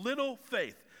of little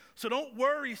faith? So don't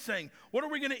worry saying, what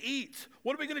are we going to eat?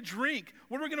 What are we going to drink?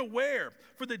 What are we going to wear?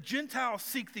 For the Gentiles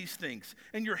seek these things,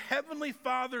 and your heavenly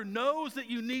Father knows that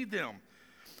you need them.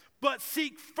 But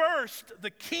seek first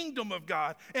the kingdom of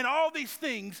God, and all these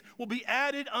things will be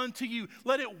added unto you.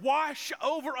 Let it wash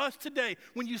over us today.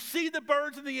 When you see the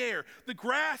birds in the air, the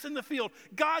grass in the field,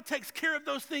 God takes care of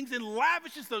those things and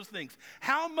lavishes those things.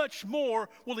 How much more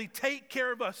will he take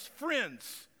care of us?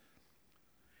 Friends,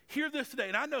 hear this today.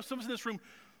 And I know some of us in this room,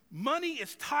 money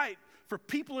is tight for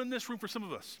people in this room, for some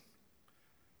of us.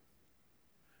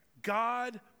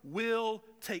 God will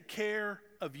take care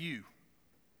of you.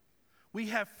 We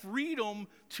have freedom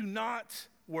to not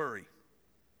worry.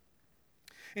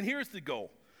 And here's the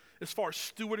goal. As far as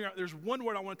stewarding, there's one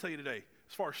word I want to tell you today.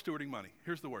 As far as stewarding money,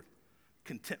 here's the word: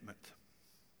 contentment.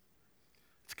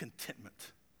 It's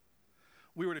contentment.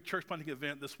 We were at a church planting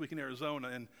event this week in Arizona,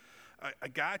 and a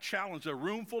guy challenged a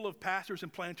room full of pastors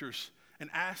and planters and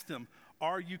asked them,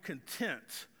 are you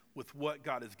content with what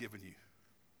God has given you?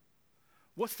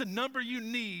 What's the number you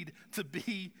need to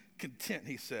be content,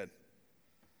 he said.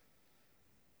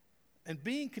 And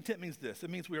being content means this. It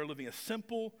means we are living a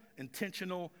simple,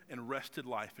 intentional, and rested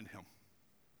life in him.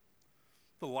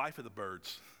 The life of the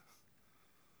birds,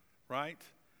 right?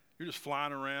 You're just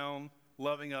flying around,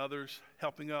 loving others,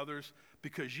 helping others,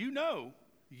 because you know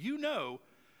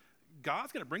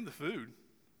God's going to bring the food.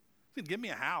 He's going to give me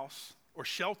a house or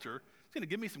shelter. He's going to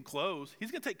give me some clothes. He's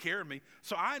going to take care of me.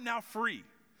 So I am now free.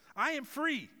 I am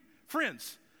free.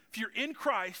 Friends, if you're in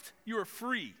Christ, you are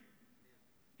free.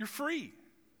 You're free.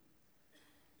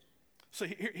 So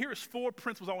here's 4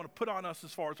 principles I want to put on us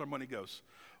as far as our money goes.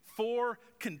 4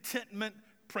 contentment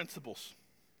principles.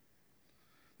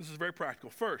 This is very practical.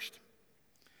 First,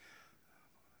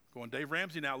 going Dave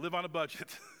Ramsey now, live on a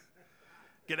budget.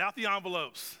 Get out the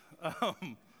envelopes.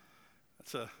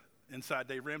 That's an inside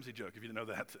Dave Ramsey joke, if you didn't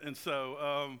know that. And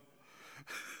so,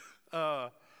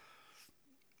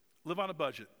 live on a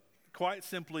budget. Quite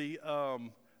simply,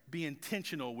 be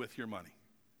intentional with your money.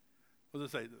 What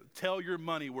does it say? Tell your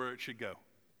money where it should go.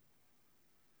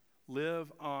 Live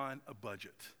on a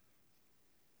budget.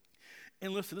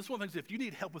 And listen, this is one of the things, if you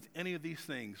need help with any of these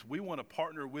things, we want to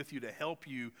partner with you to help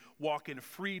you walk in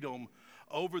freedom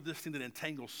over this thing that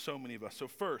entangles so many of us. So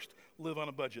first, live on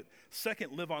a budget.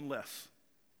 Second, live on less.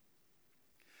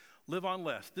 Live on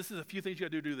less. This is a few things you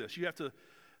got to do this. You have to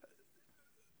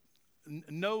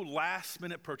No last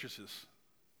minute purchases,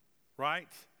 right?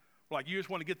 Like you just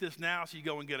want to get this now, so you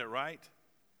go and get it, right?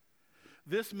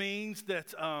 This means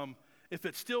that if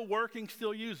it's still working,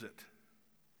 still use it.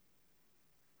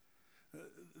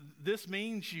 This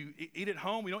means you eat at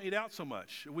home, we don't eat out so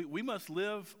much. We must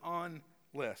live on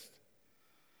less.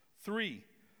 3,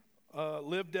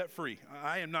 live debt-free.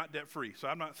 I am not debt-free, so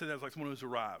I'm not saying that as like someone who's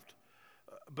arrived.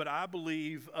 But I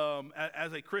believe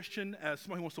as a Christian, as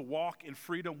someone who wants to walk in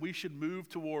freedom, we should move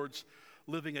towards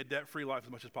living a debt-free life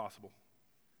as much as possible.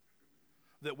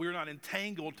 That we're not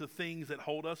entangled to things that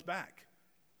hold us back.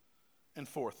 And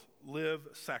 4th, live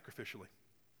sacrificially.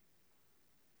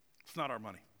 It's not our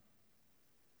money.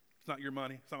 It's not your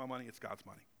money. It's not my money. It's God's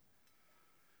money.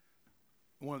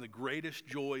 One of the greatest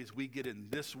joys we get in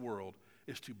this world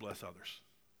is to bless others.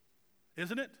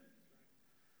 Isn't it?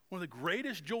 One of the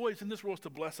greatest joys in this world is to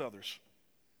bless others.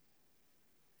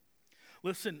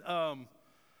 Listen,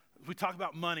 we talk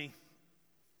about money.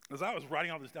 As I was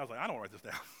writing all this down, I was like, I don't want to write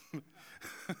this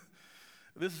down.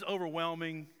 This is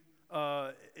overwhelming.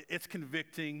 It's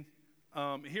convicting.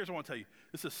 Here's what I want to tell you.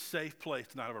 This is a safe place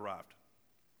to not have arrived.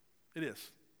 It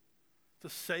is.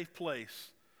 It's a safe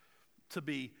place to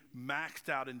be maxed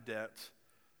out in debt,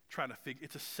 trying to figure.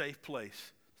 It's a safe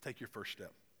place to take your first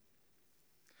step.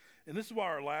 And this is why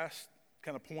our last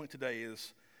kind of point today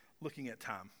is looking at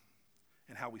time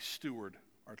and how we steward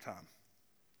our time.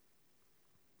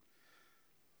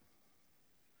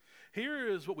 Here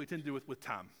is what we tend to do with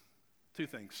time. 2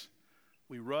 things.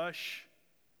 We rush,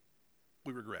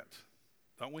 we regret,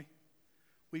 don't we?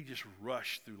 We just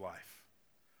rush through life.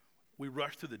 We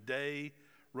rush through the day,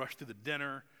 rush through the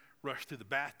dinner, rush through the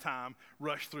bath time,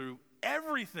 rush through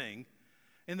everything,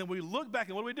 and then we look back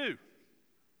and what do?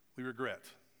 We regret.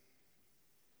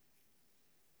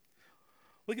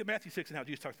 Look at Matthew 6 and how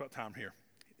Jesus talks about time here.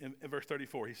 In verse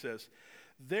 34, he says,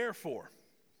 therefore,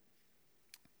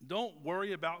 don't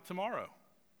worry about tomorrow,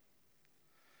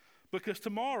 because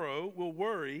tomorrow will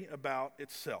worry about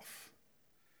itself.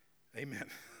 Amen.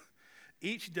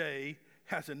 Each day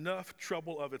has enough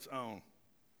trouble of its own.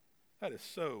 That is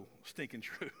so stinking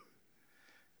true.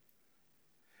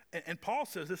 And Paul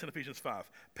says this in Ephesians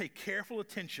 5. Pay careful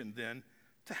attention then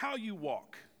to how you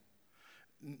walk,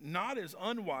 not as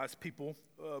unwise people,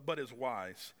 but as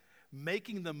wise,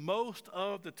 making the most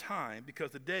of the time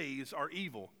because the days are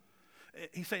evil.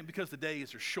 He's saying because the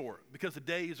days are short, because the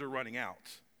days are running out.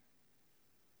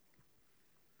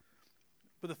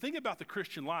 But the thing about the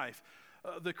Christian life,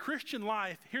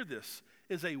 hear this,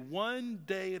 is a one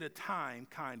day at a time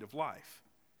kind of life.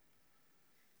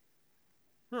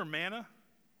 Remember manna?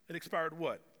 It expired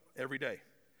what? Every day.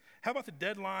 How about the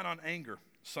deadline on anger?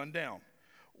 Sundown.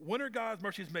 When are God's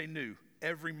mercies made new?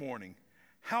 Every morning.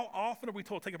 How often are we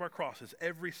told to take up our crosses?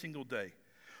 Every single day.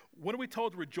 When are we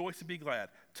told to rejoice and be glad?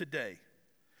 Today.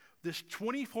 This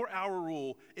 24-hour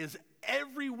rule is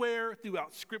everywhere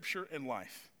throughout Scripture and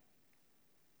life.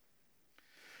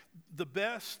 The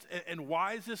best and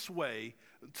wisest way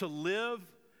to live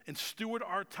and steward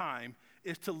our time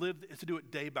is to do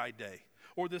it day by day.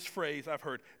 Or this phrase I've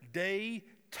heard,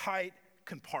 day-tight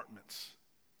compartments.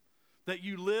 That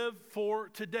you live for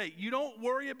today. You don't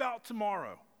worry about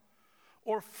tomorrow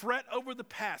or fret over the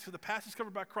past, because the past is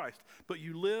covered by Christ, but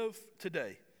you live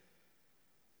today.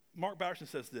 Mark Batterson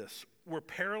says this, we're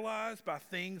paralyzed by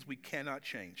things we cannot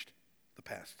change, the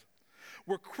past.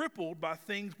 We're crippled by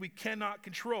things we cannot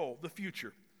control, the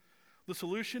future. The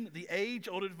solution, the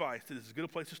age-old advice that is as good a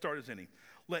place to start as any.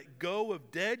 Let go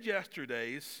of dead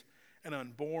yesterdays and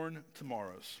unborn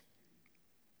tomorrows.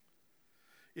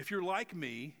 If you're like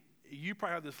me, you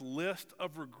probably have this list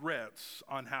of regrets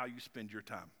on how you spend your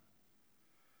time.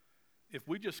 If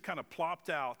we just kind of plopped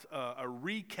out a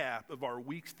recap of our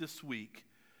weeks this week,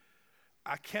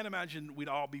 I can't imagine we'd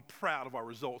all be proud of our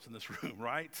results in this room,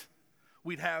 right?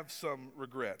 We'd have some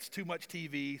regrets. Too much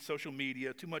TV, social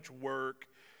media, too much work,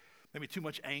 maybe too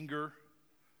much anger,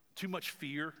 too much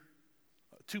fear,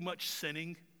 too much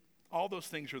sinning. All those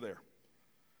things are there.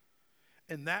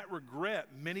 And that regret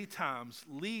many times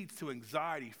leads to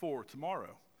anxiety for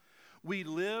tomorrow. We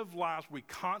live lives where we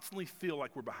constantly feel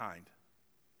like we're behind.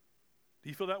 Do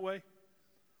you feel that way?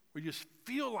 Where you just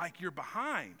feel like you're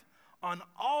behind on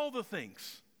all the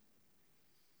things.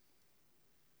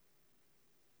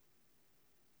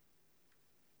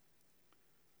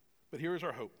 But here is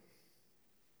our hope.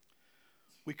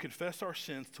 We confess our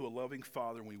sins to a loving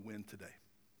Father and we win today.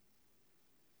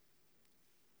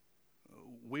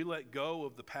 We let go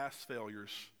of the past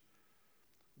failures.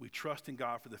 We trust in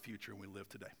God for the future and we live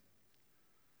today.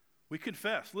 We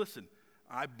confess, listen,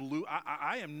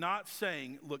 I am not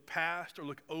saying look past or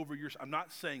look over yours. I'm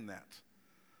not saying that.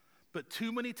 But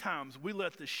too many times we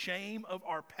let the shame of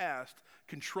our past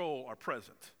control our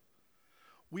present.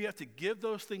 We have to give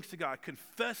those things to God,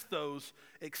 confess those,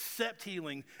 accept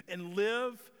healing, and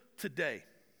live today.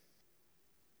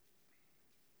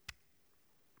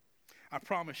 I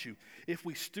promise you, if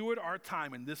we steward our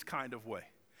time in this kind of way,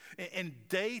 in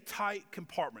day-tight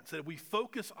compartments, that we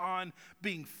focus on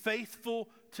being faithful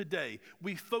today,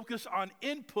 we focus on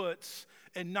inputs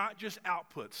and not just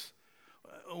outputs.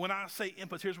 When I say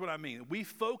inputs, here's what I mean. We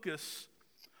focus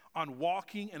on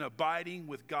walking and abiding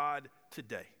with God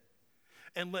today,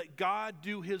 and let God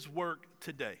do his work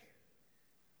today.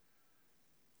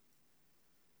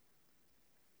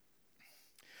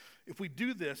 If we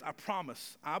do this, I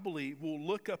promise, I believe we'll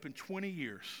look up in 20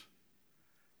 years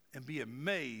and be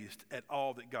amazed at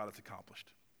all that God has accomplished.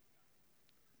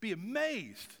 Be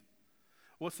amazed.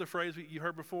 What's the phrase you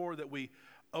heard before? That we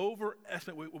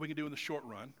overestimate what we can do in the short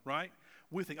run, right?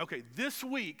 We think, okay, this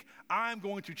week I'm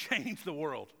going to change the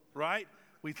world, right?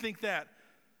 We think that,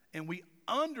 and we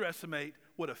underestimate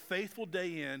what a faithful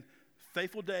day in,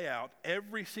 faithful day out,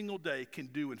 every single day can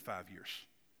do in 5 years.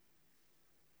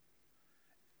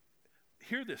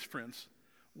 Hear this, friends.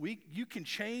 You can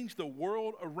change the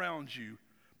world around you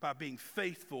by being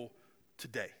faithful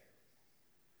today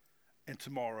and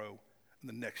tomorrow and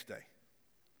the next day.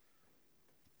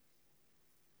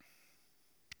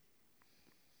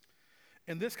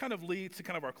 And this kind of leads to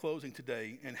kind of our closing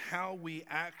today and how we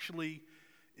actually,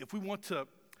 if we want to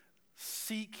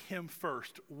seek him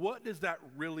first, what does that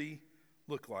really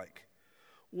look like?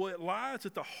 Well, it lies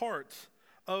at the heart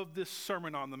of this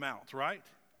Sermon on the Mount, right?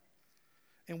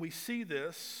 And we see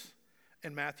this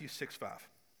in Matthew 6:5.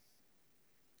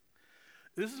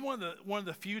 This is one of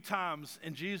the few times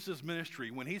in Jesus'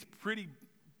 ministry when he's pretty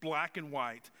black and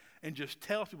white and just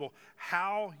tells people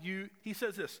he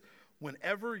says this,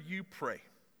 whenever you pray,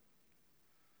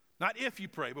 not if you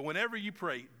pray, but whenever you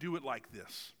pray, do it like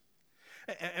this.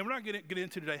 And we're not going to get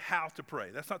into today how to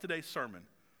pray. That's not today's sermon.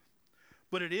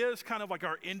 But it is kind of like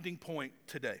our ending point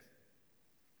today.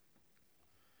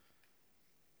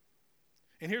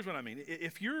 And here's what I mean.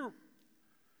 If you're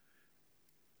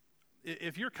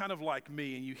kind of like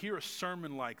me and you hear a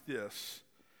sermon like this,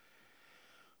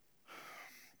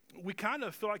 we kind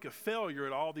of feel like a failure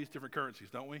at all these different currencies,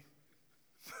 don't we?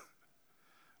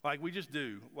 Like we just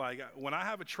do. Like when I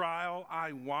have a trial,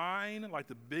 I whine like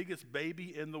the biggest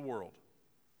baby in the world.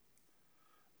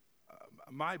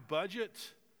 My budget,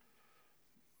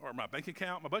 or my bank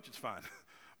account, my budget's fine.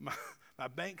 My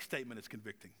bank statement is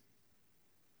convicting.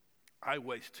 I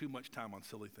waste too much time on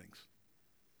silly things.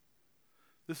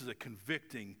 This is a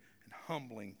convicting and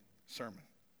humbling sermon.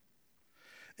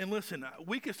 And listen,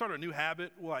 we can start a new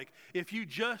habit. Like if you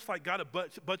just like got a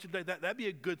budget day, that'd be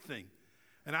a good thing.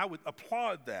 And I would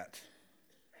applaud that.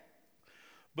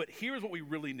 But here's what we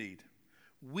really need.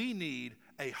 We need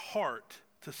a heart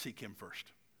to seek him first.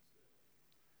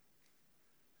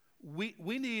 We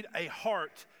need a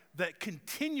heart that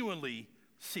continually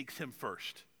seeks him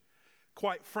first.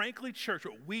 Quite frankly, church,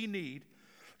 what we need,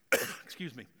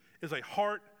 is a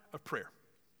heart of prayer.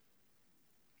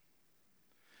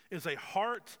 Is a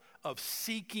heart of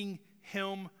seeking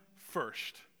him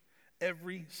first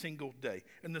every single day.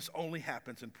 And this only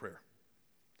happens in prayer.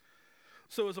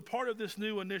 So as a part of this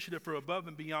new initiative for Above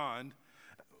and Beyond,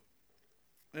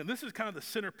 and this is kind of the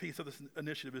centerpiece of this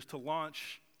initiative, is to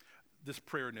launch this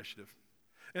prayer initiative.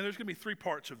 And there's going to be 3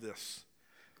 parts of this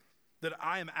that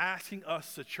I am asking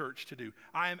us, the church, to do.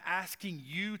 I am asking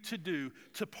you to do,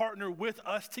 to partner with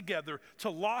us together,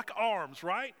 to lock arms,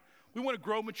 right? We want to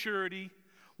grow maturity.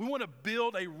 We want to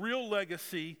build a real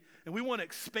legacy, and we want to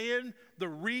expand the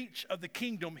reach of the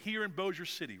kingdom here in Bossier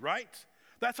City, right?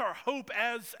 That's our hope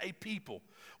as a people.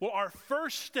 Well, our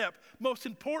first step, most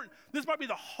important, this might be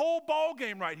the whole ball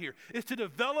game right here, is to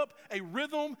develop a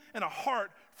rhythm and a heart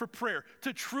for prayer,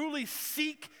 to truly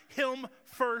seek him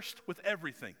first with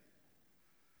everything.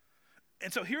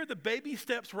 And so here are the baby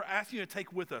steps we're asking you to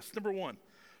take with us. Number 1,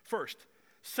 first,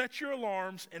 set your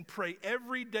alarms and pray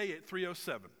every day at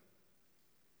 3:07.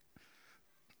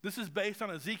 This is based on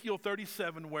Ezekiel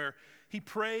 37, where he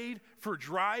prayed for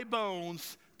dry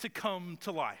bones to come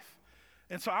to life.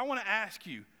 And so I want to ask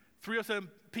you, 3:07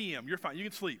 p.m., you're fine, you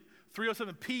can sleep,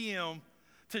 3:07 p.m.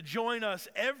 to join us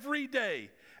every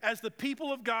day as the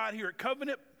people of God here at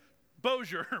Covenant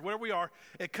Bossier, where we are,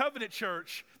 at Covenant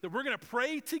Church, that we're going to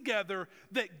pray together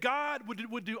that God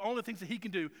would do only the things that he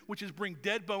can do, which is bring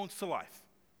dead bones to life,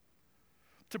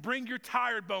 to bring your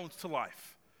tired bones to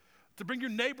life, to bring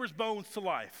your neighbor's bones to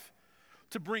life,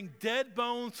 to bring dead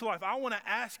bones to life. I want to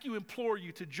ask you, implore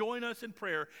you to join us in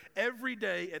prayer every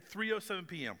day at 3:07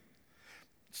 p.m.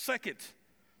 Second,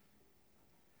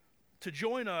 to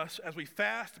join us as we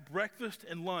fast breakfast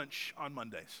and lunch on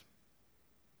Mondays.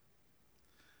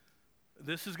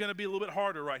 This is going to be a little bit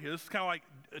harder right here. This is kind of like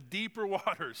deeper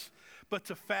waters, but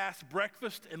to fast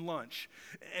breakfast and lunch.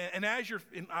 And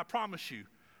I promise you,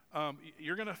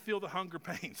 you're going to feel the hunger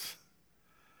pains.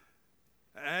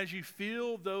 As you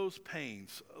feel those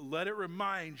pains, let it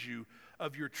remind you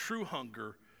of your true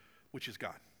hunger, which is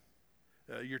God.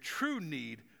 Your true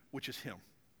need, which is Him.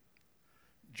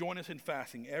 Join us in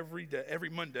fasting every day, every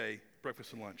Monday,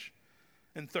 breakfast and lunch.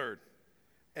 And third,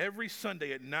 every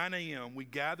Sunday at 9 a.m., we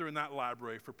gather in that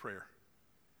library for prayer.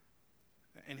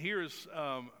 And here's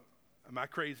my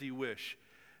crazy wish,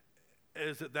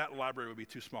 is that library would be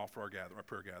too small for our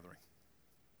prayer gathering.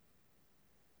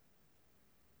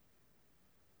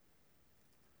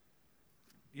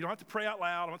 You don't have to pray out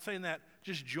loud. I'm not saying that.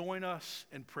 Just join us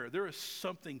in prayer. There is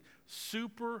something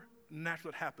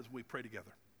supernatural that happens when we pray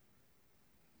together.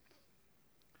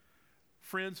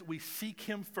 Friends, we seek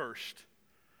Him first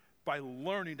by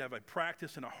learning to have a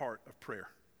practice and a heart of prayer.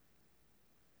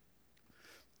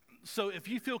 So if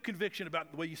you feel conviction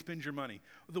about the way you spend your money,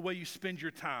 the way you spend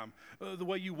your time, the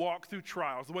way you walk through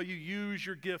trials, the way you use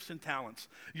your gifts and talents,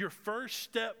 your first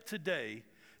step today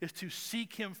is to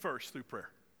seek Him first through prayer.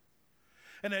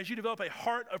 And as you develop a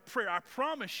heart of prayer, I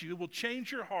promise you, it will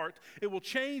change your heart, it will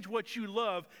change what you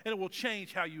love, and it will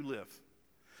change how you live.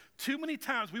 Too many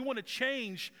times we want to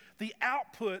change the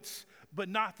outputs, but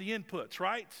not the inputs,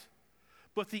 right?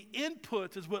 But the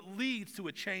inputs is what leads to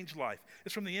a changed life.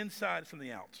 It's from the inside, it's from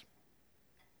the out.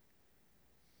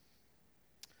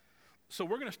 So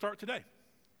we're going to start today.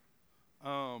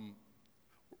 We're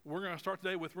going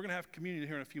to have communion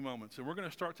here in a few moments. And we're going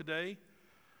to start today.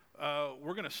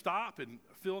 We're going to stop and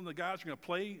fill in the guys are going to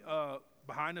play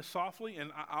behind us softly.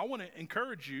 And I want to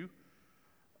encourage you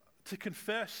to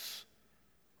confess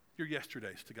your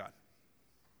yesterdays to God.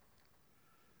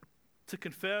 To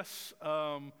confess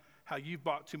how you've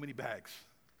bought too many bags.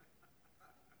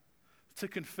 To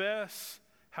confess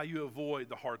how you avoid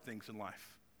the hard things in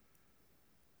life.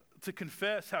 To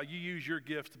confess how you use your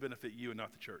gifts to benefit you and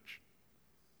not the church.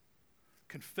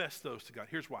 Confess those to God.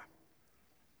 Here's why.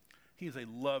 He is a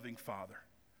loving Father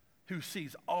who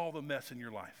sees all the mess in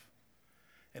your life.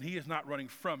 And He is not running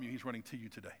from you, He's running to you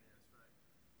today.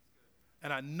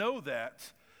 And I know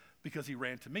that because He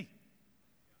ran to me.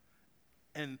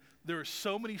 And there are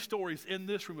so many stories in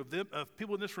this room of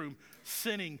people in this room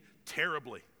sinning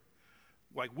terribly.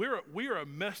 Like we are a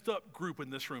messed up group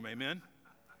in this room, amen?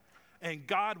 And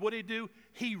God, what did He do?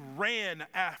 He ran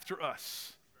after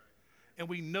us. And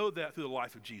we know that through the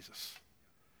life of Jesus.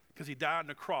 Because He died on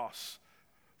the cross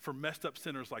for messed up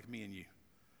sinners like me and you.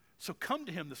 So come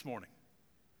to Him this morning.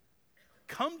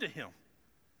 Come to Him.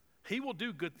 He will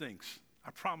do good things.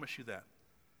 I promise you that.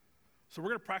 So we're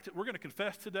going to practice. We're going to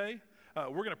confess today.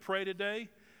 We're going to pray today.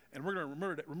 And we're going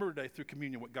to remember today through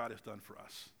communion what God has done for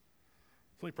us.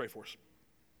 So let me pray for us.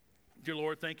 Dear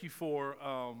Lord, thank you for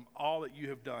all that you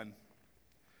have done.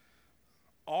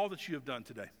 All that you have done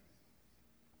today.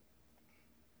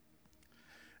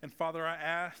 And Father, I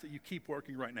ask that you keep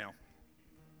working right now.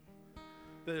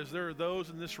 That as there are those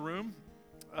in this room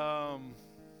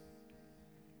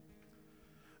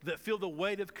that feel the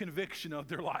weight of conviction of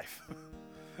their life.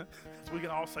 So we can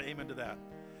all say amen to that.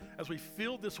 As we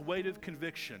feel this weight of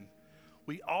conviction,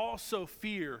 we also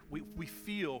we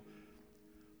feel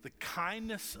the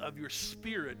kindness of your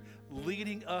Spirit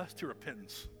leading us to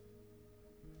repentance.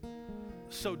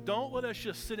 So don't let us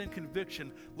just sit in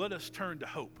conviction. Let us turn to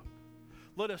hope.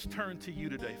 Let us turn to you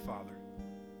today, Father.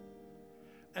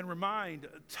 And remind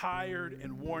tired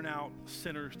and worn out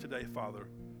sinners today, Father,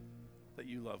 that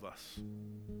you love us.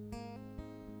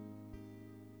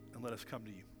 And let us come to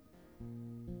you.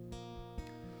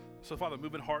 So, Father,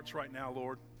 move in hearts right now,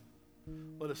 Lord.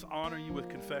 Let us honor you with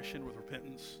confession, with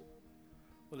repentance.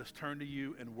 Let us turn to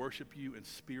you and worship you in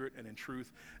spirit and in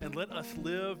truth. And let us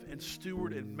live and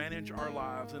steward and manage our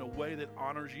lives in a way that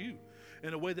honors you,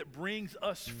 in a way that brings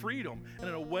us freedom, and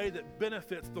in a way that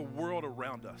benefits the world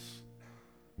around us.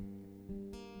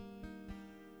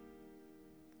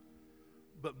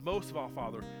 But most of all,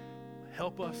 Father,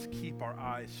 help us keep our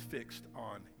eyes fixed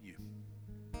on you.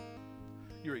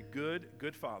 You're a good,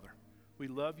 good Father. We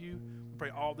love you. We pray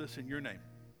all this in your name.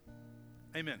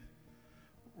 Amen.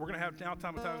 We're going to have now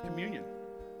time of communion.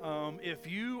 If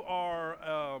you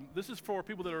are, this is for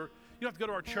people that are, you don't have to go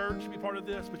to our church to be part of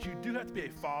this, but you do have to be a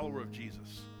follower of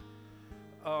Jesus.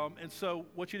 And so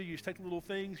what you do, you just take the little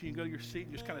things, you can go to your seat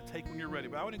and just kind of take when you're ready.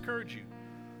 But I would encourage you,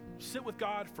 sit with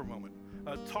God for a moment.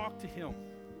 Talk to Him.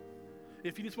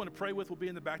 If you just want to pray with, we'll be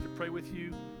in the back to pray with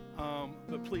you.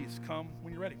 But please come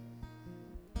when you're ready.